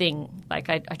odd thing. Like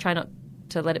I try not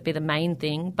to let it be the main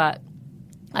thing, but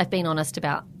I've been honest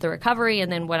about the recovery.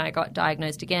 And then when I got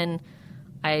diagnosed again,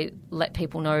 I let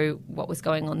people know what was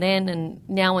going on then. And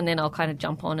now and then I'll kind of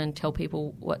jump on and tell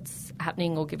people what's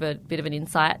happening or give a bit of an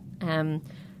insight,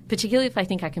 particularly if I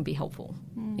think I can be helpful.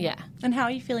 Yeah. And how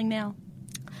are you feeling now?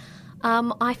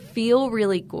 I feel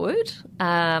really good,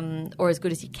 or as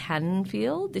good as you can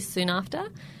feel this soon after.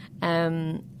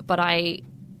 But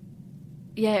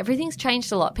everything's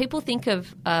changed a lot. People think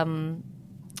of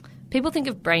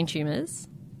brain tumours,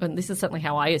 and this is certainly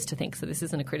how I used to think, so this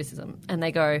isn't a criticism, and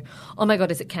they go, oh my God,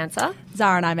 is it cancer?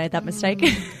 Zara and I made that mistake.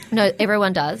 No,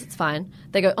 everyone does. It's fine.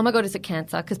 They go, oh my God, is it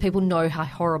cancer? Because people know how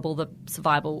horrible the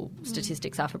survival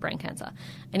statistics are for brain cancer.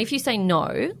 And if you say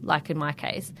no, like in my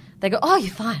case, they go, oh,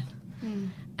 you're fine.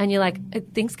 And you're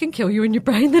like, things can kill you in your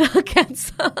brain that are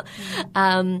cancer.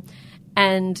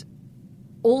 And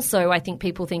also I think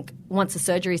people think once the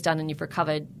surgery's done and you've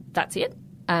recovered, that's it.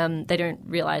 They don't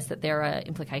realise that there are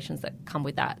implications that come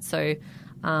with that. So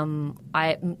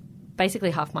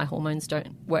basically half my hormones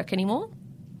don't work anymore,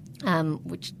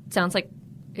 which sounds like,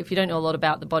 if you don't know a lot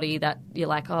about the body, that you're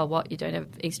like, oh, what, you don't have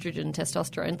estrogen,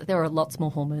 testosterone. There are lots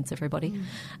more hormones, everybody.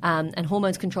 And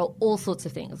hormones control all sorts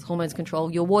of things. Hormones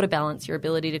control your water balance, your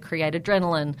ability to create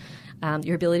adrenaline,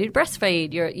 your ability to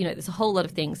breastfeed. There's a whole lot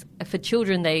of things. For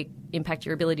children, they impact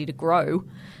your ability to grow.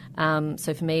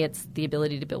 So for me, it's the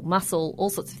ability to build muscle, all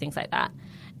sorts of things like that.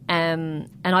 And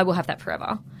I will have that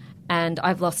forever. And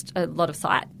I've lost a lot of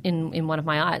sight in one of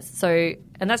my eyes. So,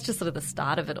 and that's just sort of the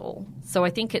start of it all. So I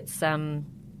think it's,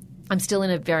 I'm still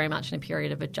very much in a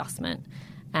period of adjustment.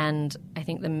 And I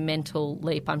think the mental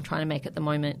leap I'm trying to make at the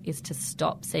moment is to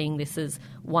stop seeing this as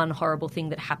one horrible thing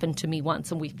that happened to me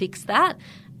once and we fix that,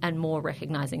 and more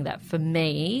recognising that for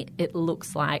me, it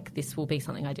looks like this will be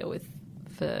something I deal with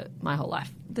for my whole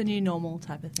life. The new normal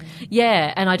type of thing.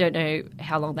 Yeah, and I don't know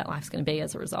how long that life's going to be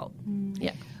as a result.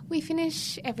 Yeah. We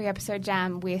finish every episode,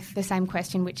 Jam, with the same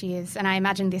question, which is, and I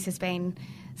imagine this has been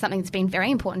something that's been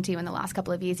very important to you in the last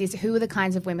couple of years, is who are the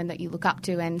kinds of women that you look up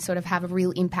to and sort of have a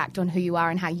real impact on who you are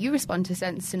and how you respond to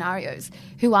certain scenarios?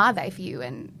 Who are they for you,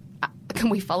 and can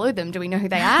we follow them? Do we know who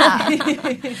they are?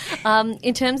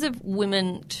 In terms of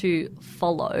women to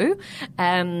follow,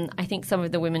 I think some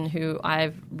of the women who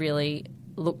I've really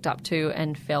looked up to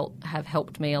and felt have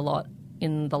helped me a lot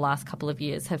in the last couple of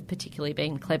years have particularly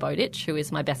been Claire Bowditch, who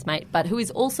is my best mate, but who is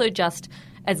also just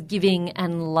as giving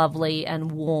and lovely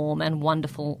and warm and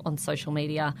wonderful on social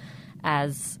media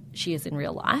as she is in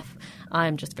real life.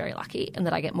 I'm just very lucky in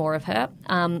that I get more of her.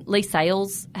 Lee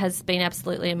Sales has been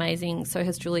absolutely amazing. So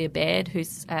has Julia Baird,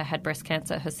 who's had breast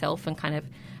cancer herself and kind of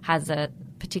has a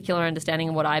particular understanding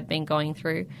of what I've been going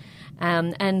through.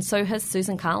 And so has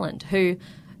Susan Carland, who,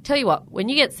 tell you what, when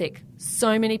you get sick,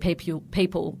 so many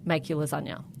people make you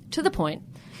lasagna to the point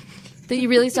that you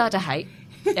really start to hate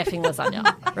effing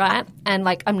lasagna, right? And,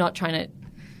 I'm not trying to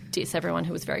diss everyone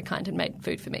who was very kind and made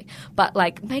food for me, but,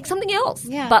 make something else.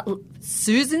 Yeah. But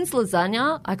Susan's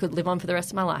lasagna, I could live on for the rest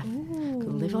of my life.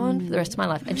 Could live on for the rest of my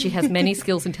life. And she has many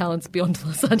skills and talents beyond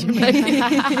lasagna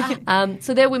making.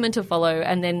 So they're women to follow.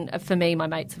 And then for me, my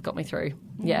mates have got me through.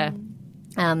 Yeah.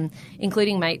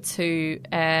 Including mates who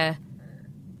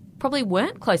probably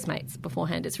weren't close mates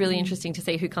beforehand. It's really interesting to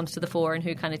see who comes to the fore and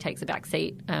who kind of takes a back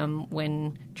seat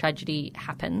when tragedy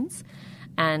happens.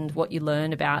 and what you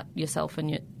learn about yourself and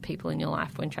your people in your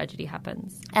life when tragedy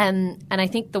happens. And I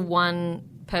think the one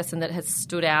person that has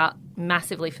stood out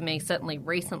massively for me, certainly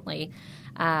recently,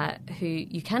 who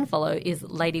you can follow is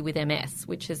Lady with MS,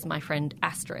 which is my friend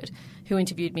Astrid, who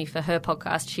interviewed me for her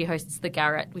podcast. She hosts The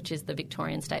Garret, which is the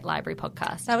Victorian State Library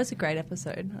podcast. That was a great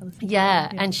episode. Yeah,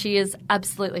 and she is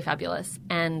absolutely fabulous.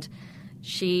 And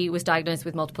she was diagnosed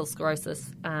with multiple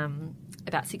sclerosis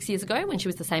about 6 years ago when she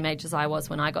was the same age as I was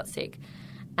when I got sick.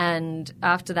 And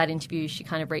after that interview, she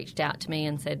kind of reached out to me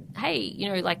and said, hey, you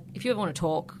know, like if you ever want to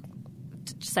talk,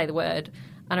 just say the word.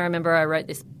 And I remember I wrote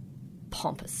this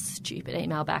pompous, stupid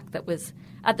email back that was,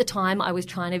 at the time, I was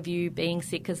trying to view being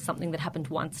sick as something that happened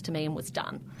once to me and was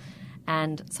done.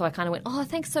 And so I kind of went, oh,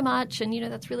 thanks so much. And, you know,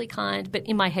 that's really kind. But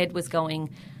in my head was going,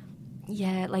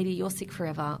 yeah, lady, you're sick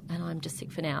forever and I'm just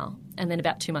sick for now. And then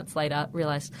about 2 months later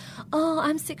realised, oh,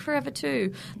 I'm sick forever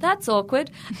too. That's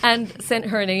awkward. And sent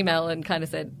her an email and kind of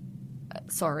said,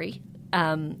 sorry.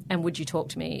 And would you talk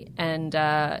to me? And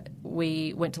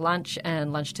we went to lunch,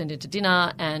 and lunch turned into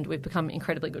dinner, and we've become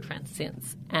incredibly good friends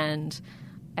since. And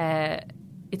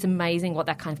it's amazing what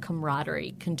that kind of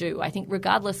camaraderie can do. I think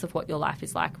regardless of what your life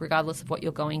is like, regardless of what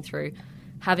you're going through,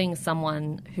 having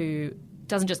someone who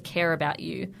doesn't just care about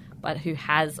you, but who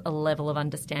has a level of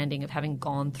understanding of having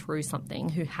gone through something,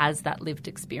 who has that lived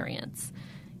experience,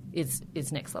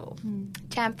 is next level.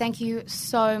 Jam, thank you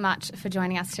so much for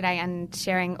joining us today and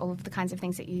sharing all of the kinds of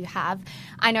things that you have.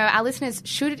 I know our listeners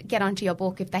should get onto your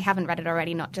book if they haven't read it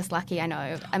already, not just Lucky. I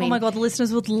know. I mean, oh my God, the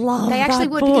listeners would love They actually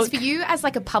that would, book. because for you as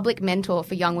like a public mentor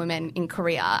for young women in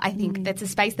Korea, I think that's a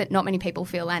space that not many people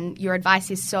feel, and your advice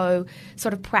is so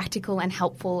sort of practical and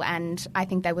helpful, and I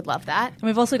think they would love that. And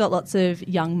we've also got lots of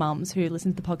young mums who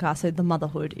listen to the podcast, so The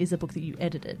Motherhood is a book that you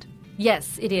edited.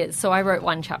 Yes, it is. So I wrote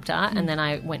one chapter and then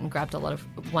I went and grabbed a lot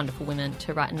of wonderful women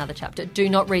to write another chapter. Do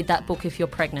not read that book if you're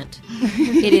pregnant.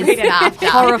 It is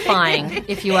horrifying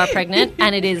if you are pregnant,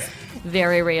 and it is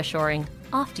very reassuring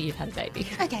after you've had a baby.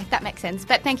 Okay, that makes sense.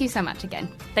 But thank you so much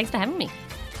again. Thanks for having me.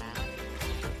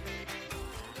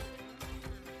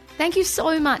 Thank you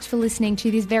so much for listening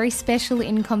to this very special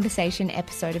In Conversation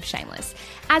episode of Shameless.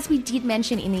 As we did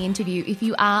mention in the interview, if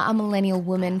you are a millennial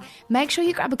woman, make sure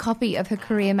you grab a copy of her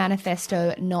career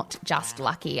manifesto, Not Just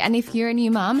Lucky. And if you're a new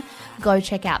mum, go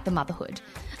check out The Motherhood.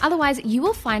 Otherwise, you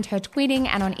will find her tweeting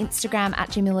and on Instagram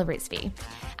at Jamila Rizvi.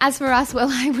 As for us, well,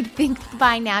 I would think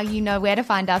by now you know where to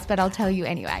find us, but I'll tell you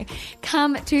anyway.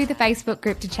 Come to the Facebook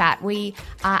group to chat. We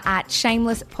are at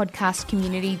Shameless Podcast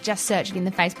Community. Just search it in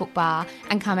the Facebook bar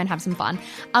and come and have some fun.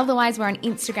 Otherwise, we're on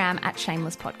Instagram at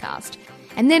Shameless Podcast.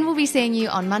 And then we'll be seeing you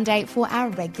on Monday for our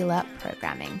regular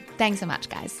programming. Thanks so much,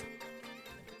 guys.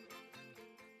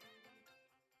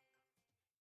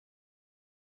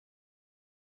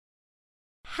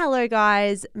 Hello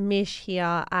guys, Mish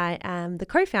here. I am the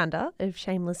co-founder of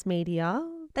Shameless Media.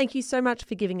 Thank you so much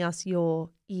for giving us your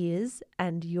ears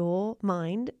and your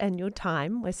mind and your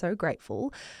time. We're so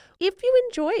grateful. If you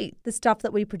enjoy the stuff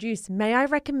that we produce, may I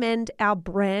recommend our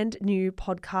brand new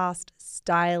podcast,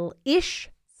 Style-ish.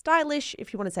 Stylish,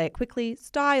 if you want to say it quickly,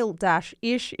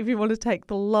 Style-ish, if you want to take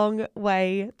the long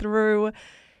way through.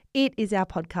 It is our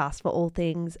podcast for all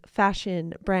things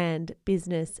fashion, brand,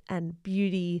 business, and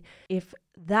beauty. If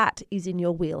that is in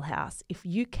your wheelhouse, if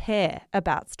you care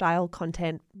about style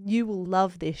content, you will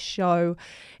love this show.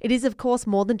 It is, of course,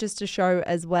 more than just a show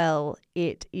as well.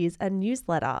 It is a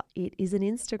newsletter. It is an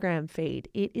Instagram feed.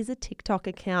 It is a TikTok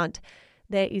account.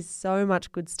 There is so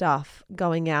much good stuff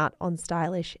going out on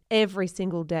Stylish every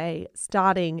single day,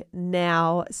 starting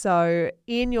now. So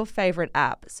in your favorite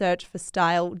app, search for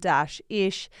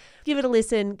Style-ish. Give it a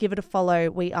listen, give it a follow.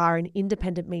 We are an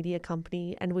independent media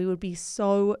company and we would be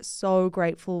so, so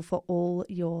grateful for all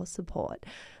your support.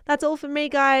 That's all from me,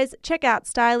 guys. Check out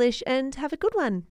Stylish and have a good one.